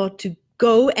 You've got to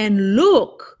go and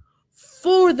look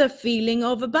for the feeling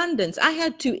of abundance. I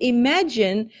had to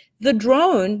imagine the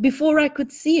drone before I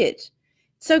could see it.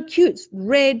 It's so cute. It's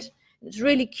red. It's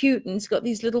really cute. And it's got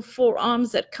these little 4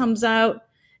 arms that comes out.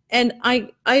 And I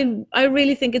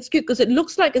really think it's cute because it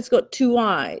looks like it's got 2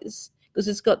 eyes because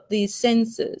it's got these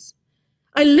sensors.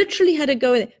 I literally had to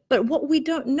go in. But what we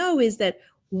don't know is that,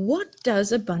 what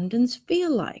does abundance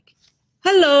feel like?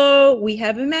 Hello, we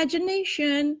have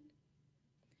imagination.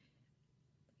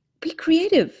 Be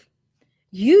creative.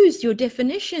 Use your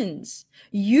definitions.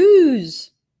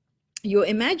 Use your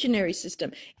imaginary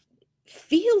system.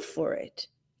 Feel for it.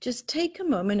 Just take a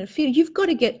moment and feel. You've got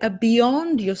to get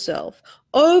beyond yourself,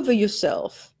 over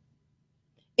yourself,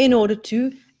 in order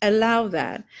to allow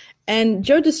that. And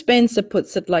Joe Dispenza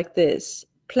puts it like this: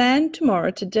 plan tomorrow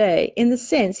today, in the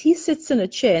sense he sits in a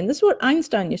chair, and this is what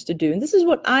Einstein used to do, and this is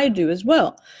what I do as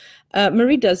well.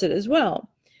 Marie does it as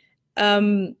well.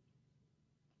 At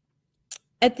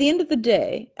the end of the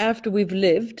day, after we've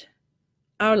lived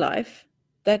our life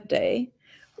that day,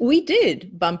 we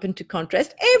did bump into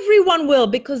contrast. Everyone will,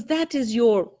 because that is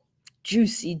your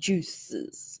juicy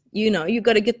juices. You know, you've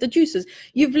got to get the juices.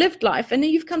 You've lived life and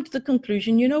then you've come to the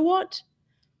conclusion, you know what?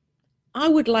 I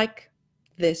would like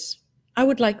this. I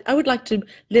would like to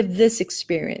live this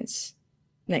experience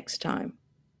next time.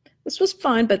 This was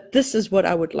fine, but this is what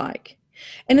I would like.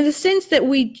 And in the sense that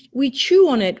we chew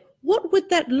on it, what would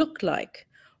that look like?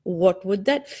 What would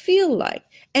that feel like?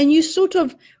 And you sort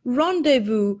of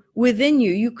rendezvous within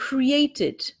you. You create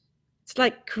it. It's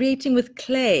like creating with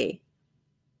clay.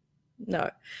 No,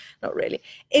 not really.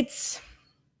 It's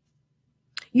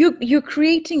you're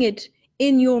creating it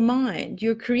in your mind.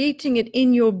 You're creating it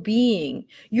in your being.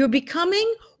 You're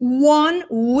becoming one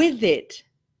with it.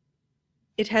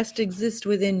 It has to exist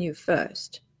within you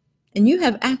first. And you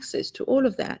have access to all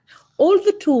of that, all of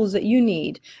the tools that you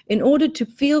need in order to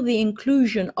feel the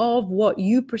inclusion of what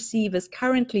you perceive as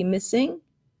currently missing.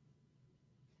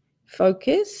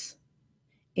 Focus,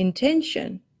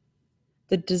 intention,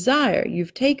 the desire.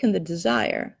 You've taken the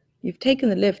desire. You've taken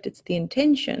the lift. It's the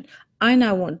intention. I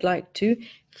now would like to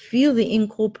feel the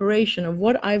incorporation of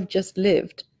what I've just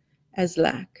lived as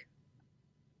lack.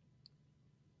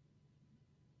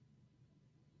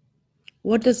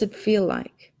 What does it feel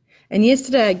like? And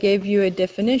yesterday I gave you a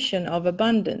definition of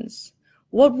abundance.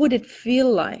 What would it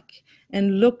feel like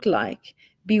and look like?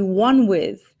 Be one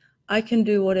with, I can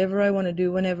do whatever I want to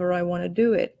do whenever I want to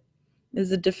do it.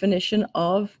 Is a definition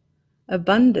of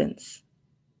abundance.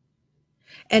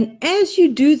 And as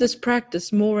you do this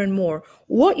practice more and more,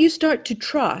 what you start to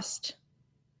trust,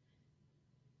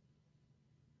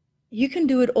 you can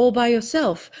do it all by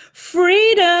yourself.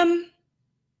 Freedom.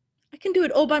 I can do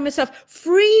it all by myself.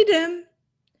 Freedom.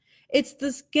 It's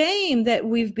this game that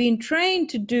we've been trained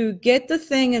to do. Get the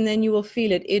thing and then you will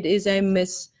feel it. It is a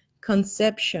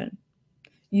misconception.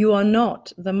 You are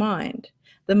not the mind.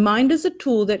 The mind is a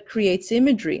tool that creates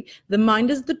imagery. The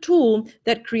mind is the tool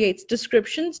that creates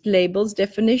descriptions, labels,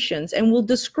 definitions, and will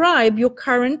describe your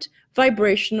current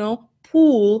vibrational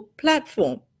pool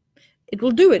platform. It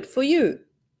will do it for you.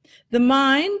 The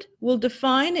mind will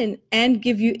define and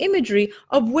give you imagery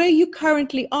of where you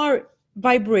currently are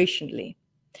vibrationally.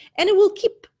 And it will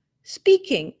keep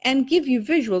speaking and give you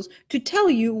visuals to tell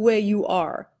you where you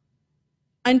are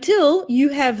until you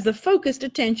have the focused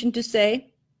attention to say,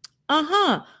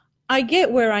 I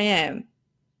get where I am.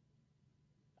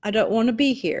 I don't want to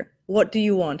be here. What do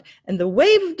you want? And the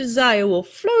wave of desire will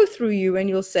flow through you and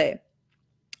you'll say,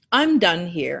 I'm done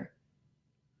here.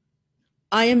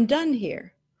 I am done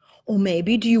here. Or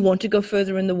maybe, do you want to go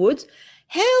further in the woods?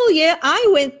 Hell yeah, I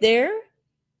went there.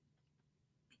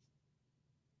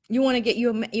 You want to get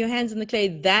your hands in the clay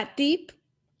that deep?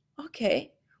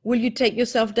 Okay. Will you take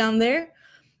yourself down there?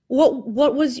 What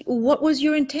was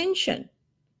your intention?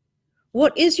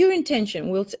 What is your intention?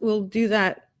 We'll do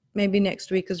that maybe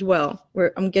next week as well,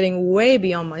 where I'm getting way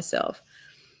beyond myself.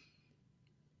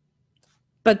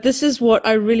 But this is what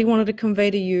I really wanted to convey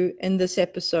to you in this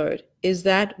episode, is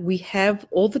that we have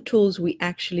all the tools we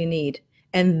actually need.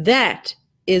 And that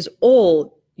is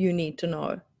all you need to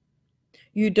know.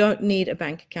 You don't need a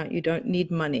bank account. You don't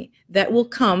need money. That will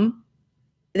come.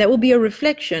 That will be a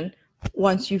reflection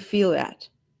once you feel that.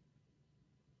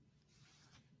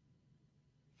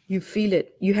 You feel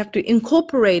it. You have to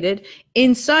incorporate it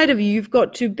inside of you. You've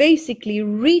got to basically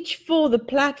reach for the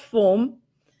platform.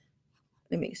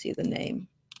 Let me see the name.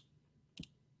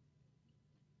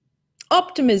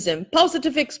 Optimism,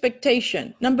 positive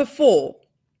expectation. Number 4.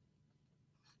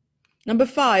 Number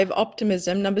 5,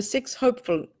 optimism. Number 6,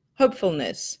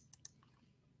 hopefulness.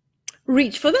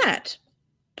 Reach for that.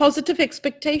 Positive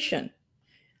expectation.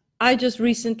 I just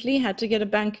recently had to get a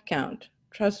bank account.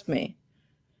 Trust me.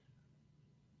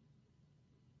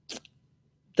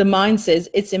 The mind says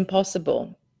it's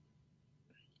impossible.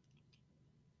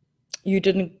 You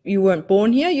weren't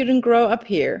born here. You didn't grow up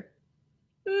here.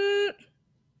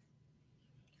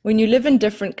 When you live in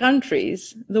different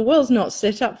countries, the world's not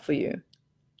set up for you.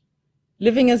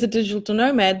 Living as a digital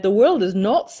nomad, the world is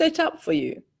not set up for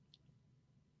you.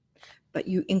 But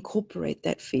you incorporate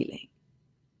that feeling.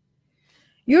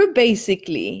 You're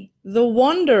basically the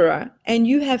wanderer, and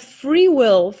you have free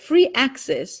will, free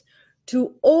access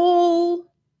to all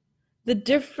the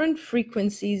different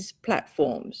frequencies,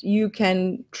 platforms. You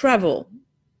can travel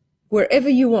wherever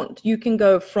you want. You can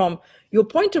go from your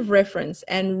point of reference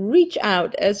and reach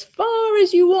out as far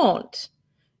as you want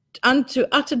unto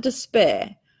utter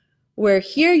despair, where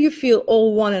here you feel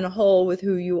all one and whole with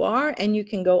who you are, and you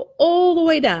can go all the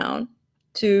way down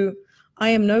to I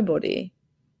am nobody,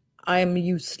 I am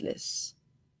useless.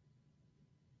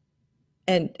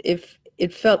 And if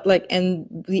it felt like,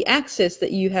 and the access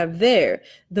that you have there,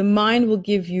 the mind will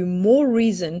give you more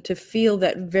reason to feel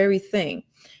that very thing.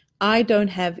 I don't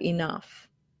have enough.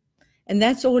 And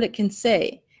that's all it can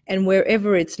say. And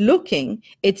wherever it's looking,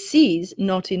 it sees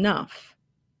not enough.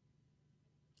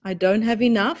 I don't have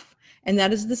enough. And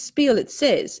that is the spiel it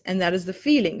says. And that is the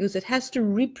feeling, because it has to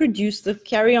reproduce,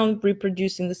 carry on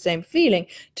reproducing the same feeling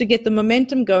to get the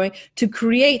momentum going, to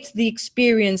create the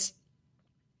experience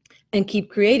and keep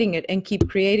creating it and keep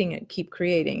creating it, keep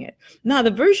creating it. Now,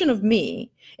 the version of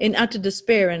me in utter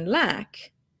despair and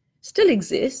lack still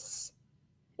exists.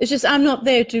 It's just I'm not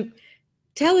there to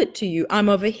tell it to you. I'm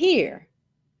over here,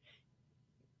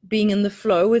 being in the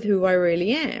flow with who I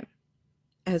really am,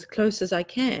 as close as I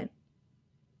can.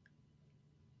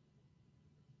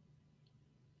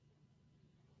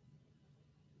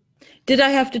 Did I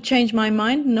have to change my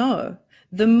mind? No.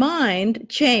 The mind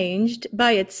changed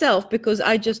by itself because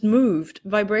I just moved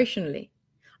vibrationally.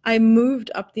 I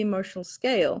moved up the emotional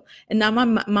scale, and now my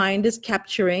mind is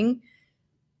capturing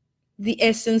the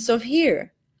essence of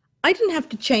here. I didn't have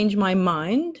to change my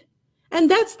mind. And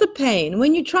that's the pain.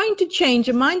 When you're trying to change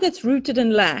a mind that's rooted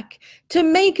in lack, to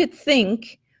make it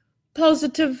think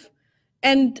positive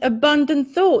and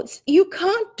abundant thoughts, you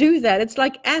can't do that. It's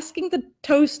like asking the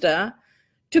toaster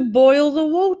to boil the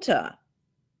water.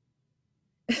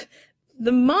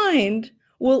 The mind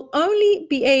will only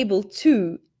be able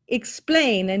to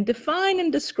explain and define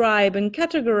and describe and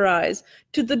categorize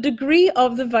to the degree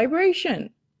of the vibration.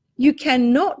 You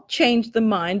cannot change the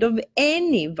mind of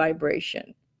any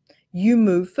vibration. You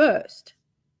move first.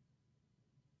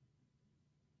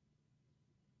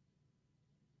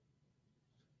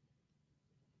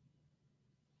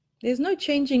 There's no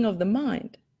changing of the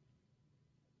mind.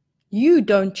 You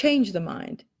don't change the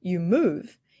mind. You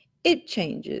move. It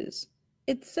changes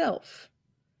itself.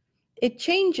 It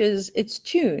changes its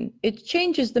tune. It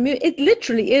changes the music. It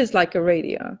literally is like a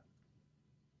radio.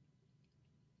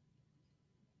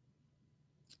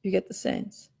 You get the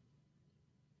sense.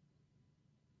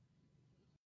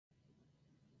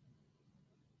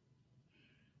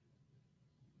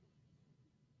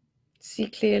 See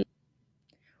clearly.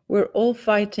 We're all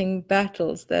fighting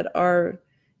battles that are,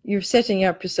 you're setting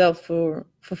up yourself for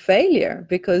failure,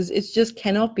 because it just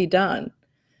cannot be done.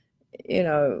 You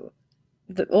know,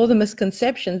 all the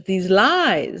misconceptions, these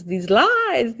lies.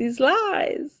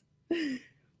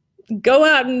 Go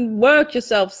out and work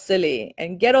yourself silly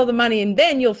and get all the money and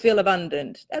then you'll feel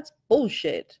abundant. That's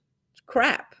bullshit. It's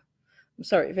crap. I'm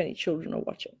sorry if any children are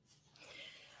watching.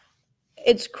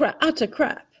 It's crap, utter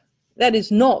crap. That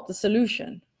is not the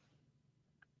solution.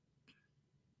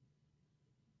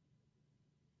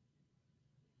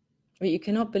 But you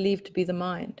cannot believe to be the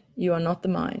mind. You are not the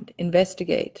mind.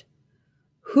 Investigate.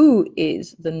 Who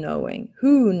is the knowing?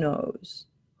 Who knows?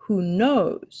 Who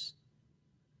knows?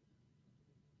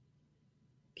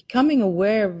 Becoming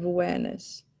aware of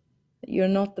awareness, that you're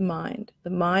not the mind. The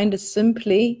mind is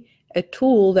simply a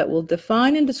tool that will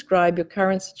define and describe your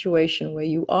current situation where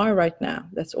you are right now.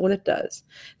 That's all it does.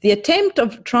 The attempt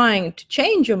of trying to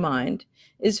change your mind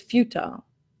is futile.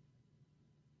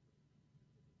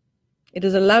 It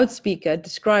is a loudspeaker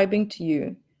describing to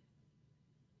you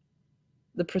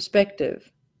the perspective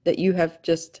that you have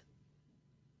just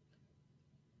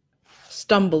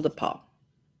stumbled upon.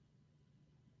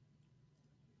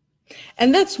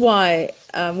 And that's why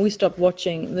we stopped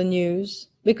watching the news.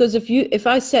 Because if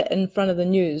I sat in front of the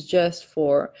news just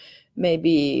for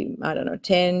maybe, I don't know,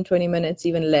 10, 20 minutes,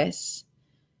 even less,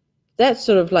 that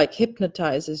sort of like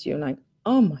hypnotizes you. Like,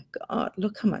 oh my God,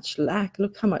 look how much lack,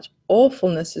 look how much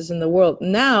awfulness is in the world.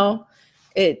 Now,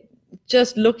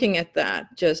 just looking at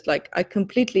that, just like I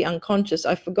completely unconscious,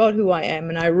 I forgot who I am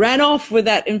and I ran off with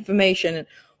that information and,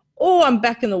 oh, I'm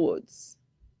back in the woods.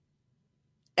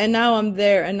 And now I'm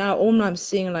there and now all I'm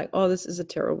seeing like, oh, this is a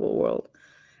terrible world.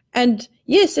 And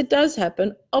yes, it does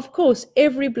happen. Of course,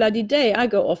 every bloody day I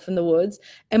go off in the woods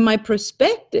and my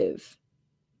perspective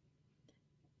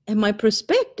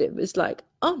is like,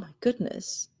 oh my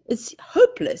goodness, it's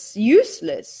hopeless,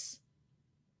 useless.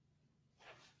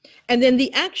 And then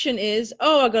the action is,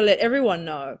 oh, I gotta let everyone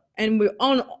know. And we're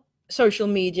on social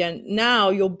media. And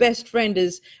now your best friend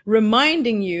is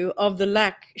reminding you of the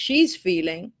lack she's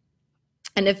feeling.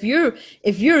 And if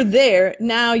you're there,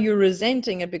 now you're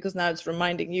resenting it because now it's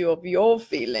reminding you of your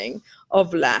feeling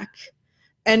of lack.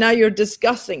 And now you're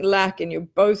discussing lack and you're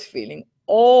both feeling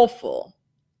awful.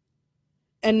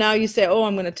 And now you say, oh,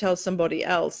 I'm going to tell somebody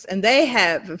else. And they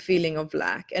have a feeling of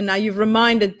lack. And now you've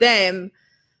reminded them.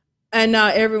 And now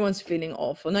everyone's feeling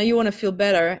awful. Now you want to feel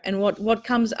better. And what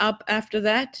comes up after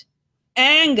that?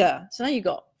 Anger. So now you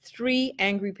got 3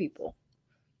 angry people.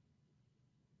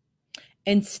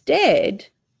 Instead,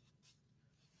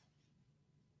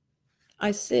 I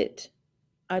sit.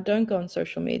 I don't go on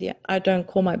social media. I don't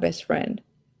call my best friend.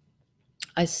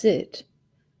 I sit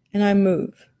and I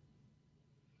move.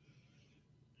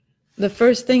 The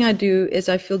first thing I do is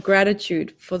I feel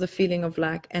gratitude for the feeling of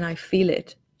lack, and I feel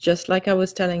it, just like I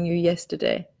was telling you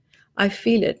yesterday. I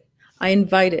feel it. I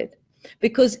invite it.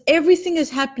 Because everything is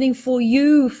happening for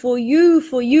you, for you,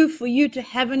 for you, for you to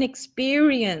have an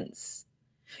experience.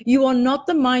 You are not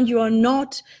the mind, you are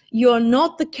not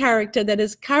the character that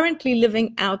is currently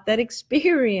living out that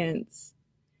experience.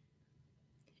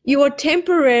 You are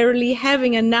temporarily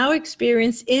having a now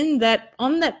experience in that,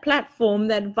 on that platform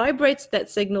that vibrates that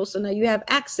signal. So now you have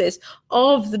access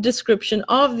of the description,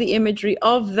 of the imagery,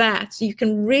 of that. So you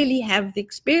can really have the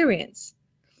experience.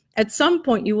 At some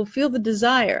point, you will feel the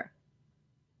desire.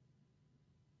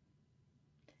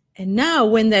 And now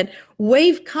when that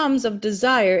wave comes of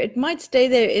desire, it might stay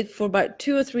there for about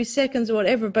 2 or 3 seconds or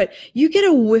whatever, but you get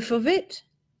a whiff of it.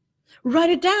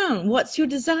 Write it down. What's your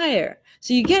desire?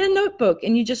 So you get a notebook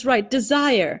and you just write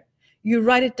desire. You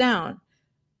write it down.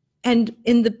 And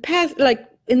in the path, like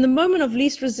in the moment of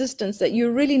least resistance that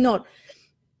you're really not,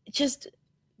 just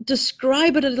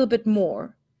describe it a little bit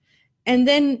more. And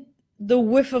then the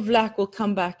whiff of lack will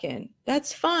come back in.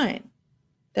 That's fine.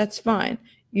 That's fine.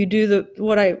 You do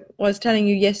what I was telling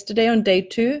you yesterday on day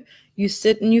 2. You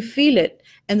sit and you feel it,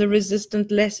 and the resistance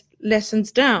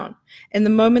lessens down. And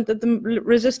the moment that the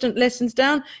resistance lessens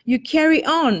down, you carry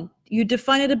on. You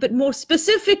define it a bit more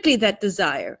specifically, that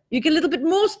desire. You get a little bit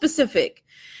more specific.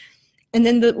 And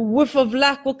then the whiff of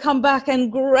lack will come back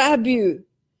and grab you.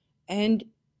 And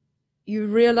you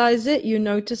realize it, you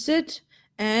notice it,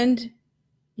 and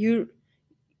you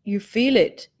feel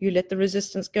it. You let the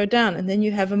resistance go down, and then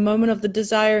you have a moment of the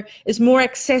desire is more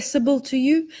accessible to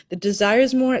you. The desire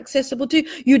is more accessible to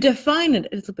you. You define it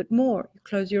a little bit more. You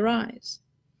close your eyes.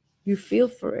 You feel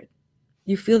for it.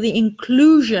 You feel the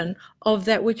inclusion of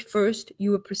that which first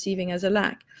you were perceiving as a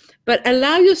lack. But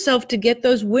allow yourself to get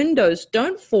those windows.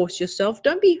 Don't force yourself.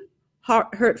 Don't be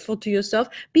hurtful to yourself.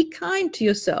 Be kind to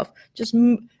yourself. Just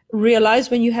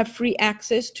realize when you have free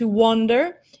access to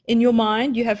wander in your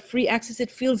mind, you have free access.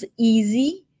 It feels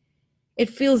easy. It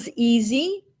feels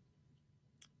easy.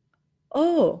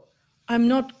 Oh, I'm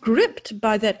not gripped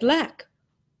by that lack.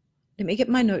 Let me get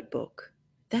my notebook.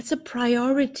 That's a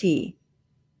priority.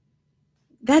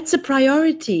 That's a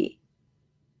priority.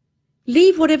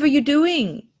 Leave whatever you're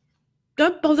doing.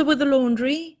 Don't bother with the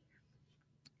laundry.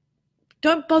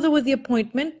 Don't bother with the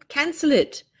appointment. Cancel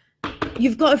it.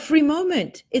 You've got a free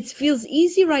moment. It feels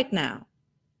easy right now.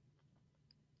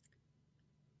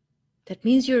 That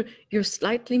means you're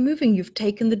slightly moving. You've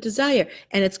taken the desire,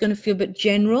 and it's going to feel a bit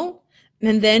general,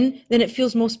 and then it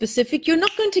feels more specific. You're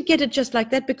not going to get it just like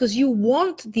that because you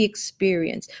want the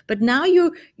experience. But now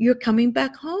you're coming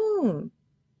back home.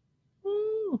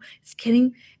 Oh, it's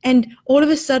getting, and all of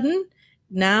a sudden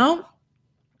now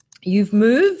you've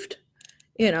moved.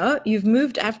 You've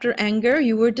moved after anger.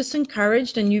 You were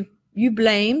disencouraged and you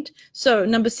blamed. So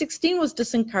number 16 was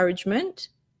disencouragement.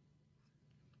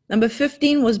 Number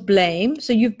 15 was blame.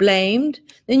 So you've blamed.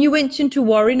 Then you went into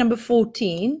worry. Number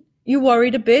 14, you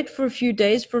worried a bit for a few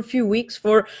days, for a few weeks,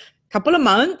 for a couple of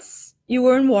months. You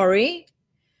were in worry.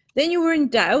 Then you were in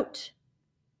doubt.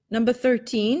 Number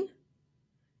 13.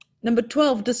 Number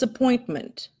 12,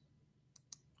 disappointment.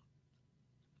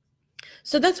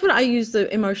 So that's what I use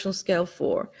the emotional scale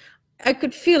for. I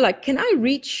could feel like, can I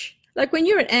reach, like when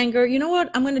you're in anger, you know what?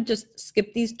 I'm going to just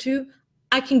skip these 2.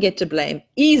 I can get to blame.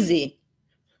 Easy.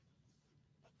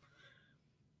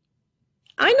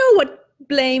 I know what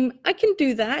blame, I can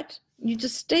do that. You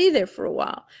just stay there for a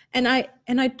while. And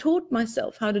I taught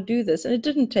myself how to do this, and it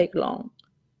didn't take long.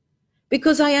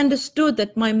 Because I understood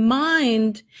that my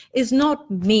mind is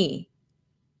not me.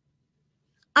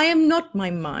 I am not my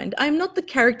mind. I am not the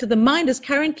character the mind is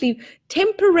currently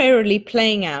temporarily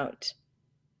playing out.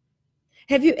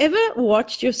 Have you ever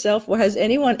watched yourself, or has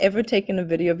anyone ever taken a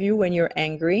video of you when you're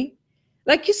angry?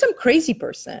 Like you're some crazy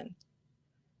person.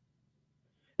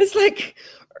 It's like,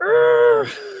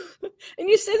 and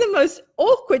you say the most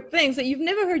awkward things that you've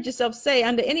never heard yourself say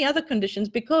under any other conditions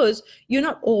because you're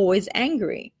not always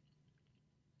angry.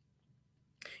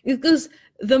 Because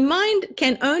the mind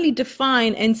can only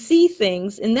define and see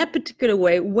things in that particular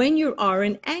way when you are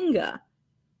in anger.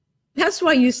 That's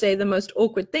why you say the most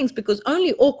awkward things, because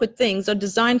only awkward things are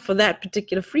designed for that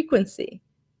particular frequency.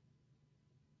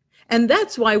 And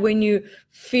that's why when you're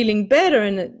feeling better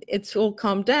and it's all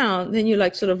calmed down, then you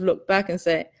like sort of look back and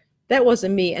say, that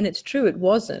wasn't me. And it's true, it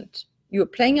wasn't. You were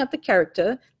playing out the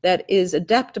character that is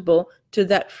adaptable to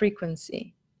that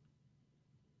frequency.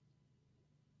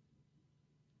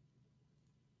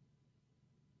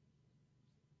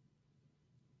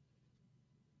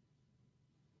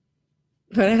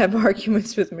 When I have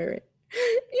arguments with Mary,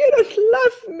 you don't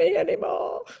love me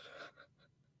anymore.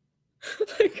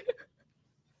 Like,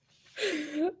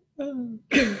 oh,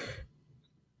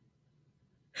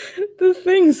 the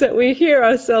things that we hear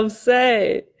ourselves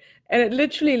say. And it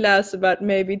literally lasts about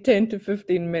maybe 10 to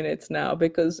 15 minutes now,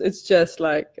 because it's just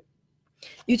like,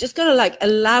 you just gotta like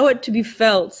allow it to be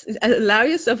felt. Allow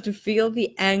yourself to feel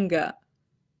the anger.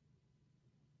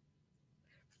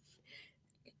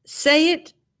 Say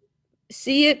it,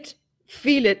 see it,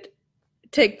 feel it,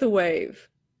 take the wave.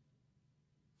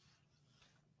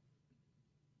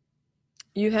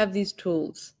 You have these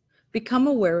tools. Become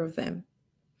aware of them.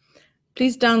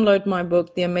 Please download my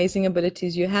book, The Amazing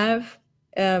Abilities You Have,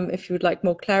 if you would like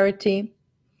more clarity.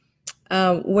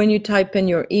 When you type in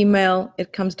your email,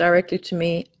 it comes directly to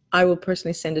me. I will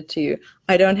personally send it to you.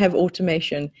 I don't have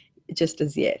automation just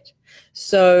as yet.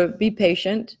 So be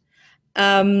patient.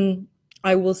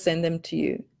 I will send them to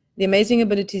you. The Amazing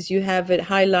Abilities You Have, it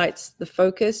highlights the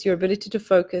focus, your ability to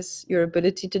focus, your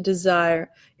ability to desire,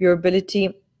 your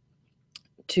ability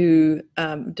to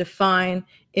define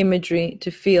imagery,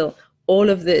 to feel. All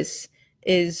of this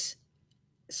is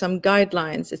some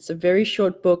guidelines. It's a very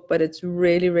short book, but it's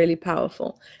really, really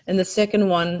powerful. And the second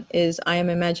one is I am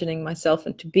imagining myself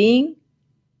into being.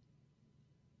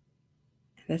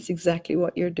 That's exactly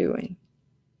what you're doing.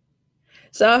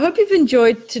 So I hope you've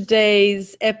enjoyed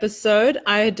today's episode.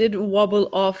 I did wobble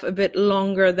off a bit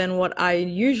longer than what I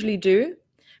usually do,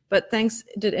 but thanks.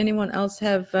 Did anyone else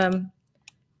have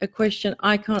a question?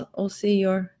 I can't all see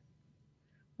your,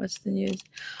 what's the news?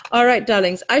 All right,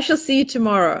 darlings, I shall see you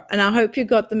tomorrow. And I hope you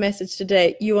got the message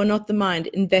today. You are not the mind.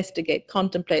 Investigate,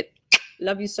 contemplate.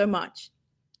 Love you so much.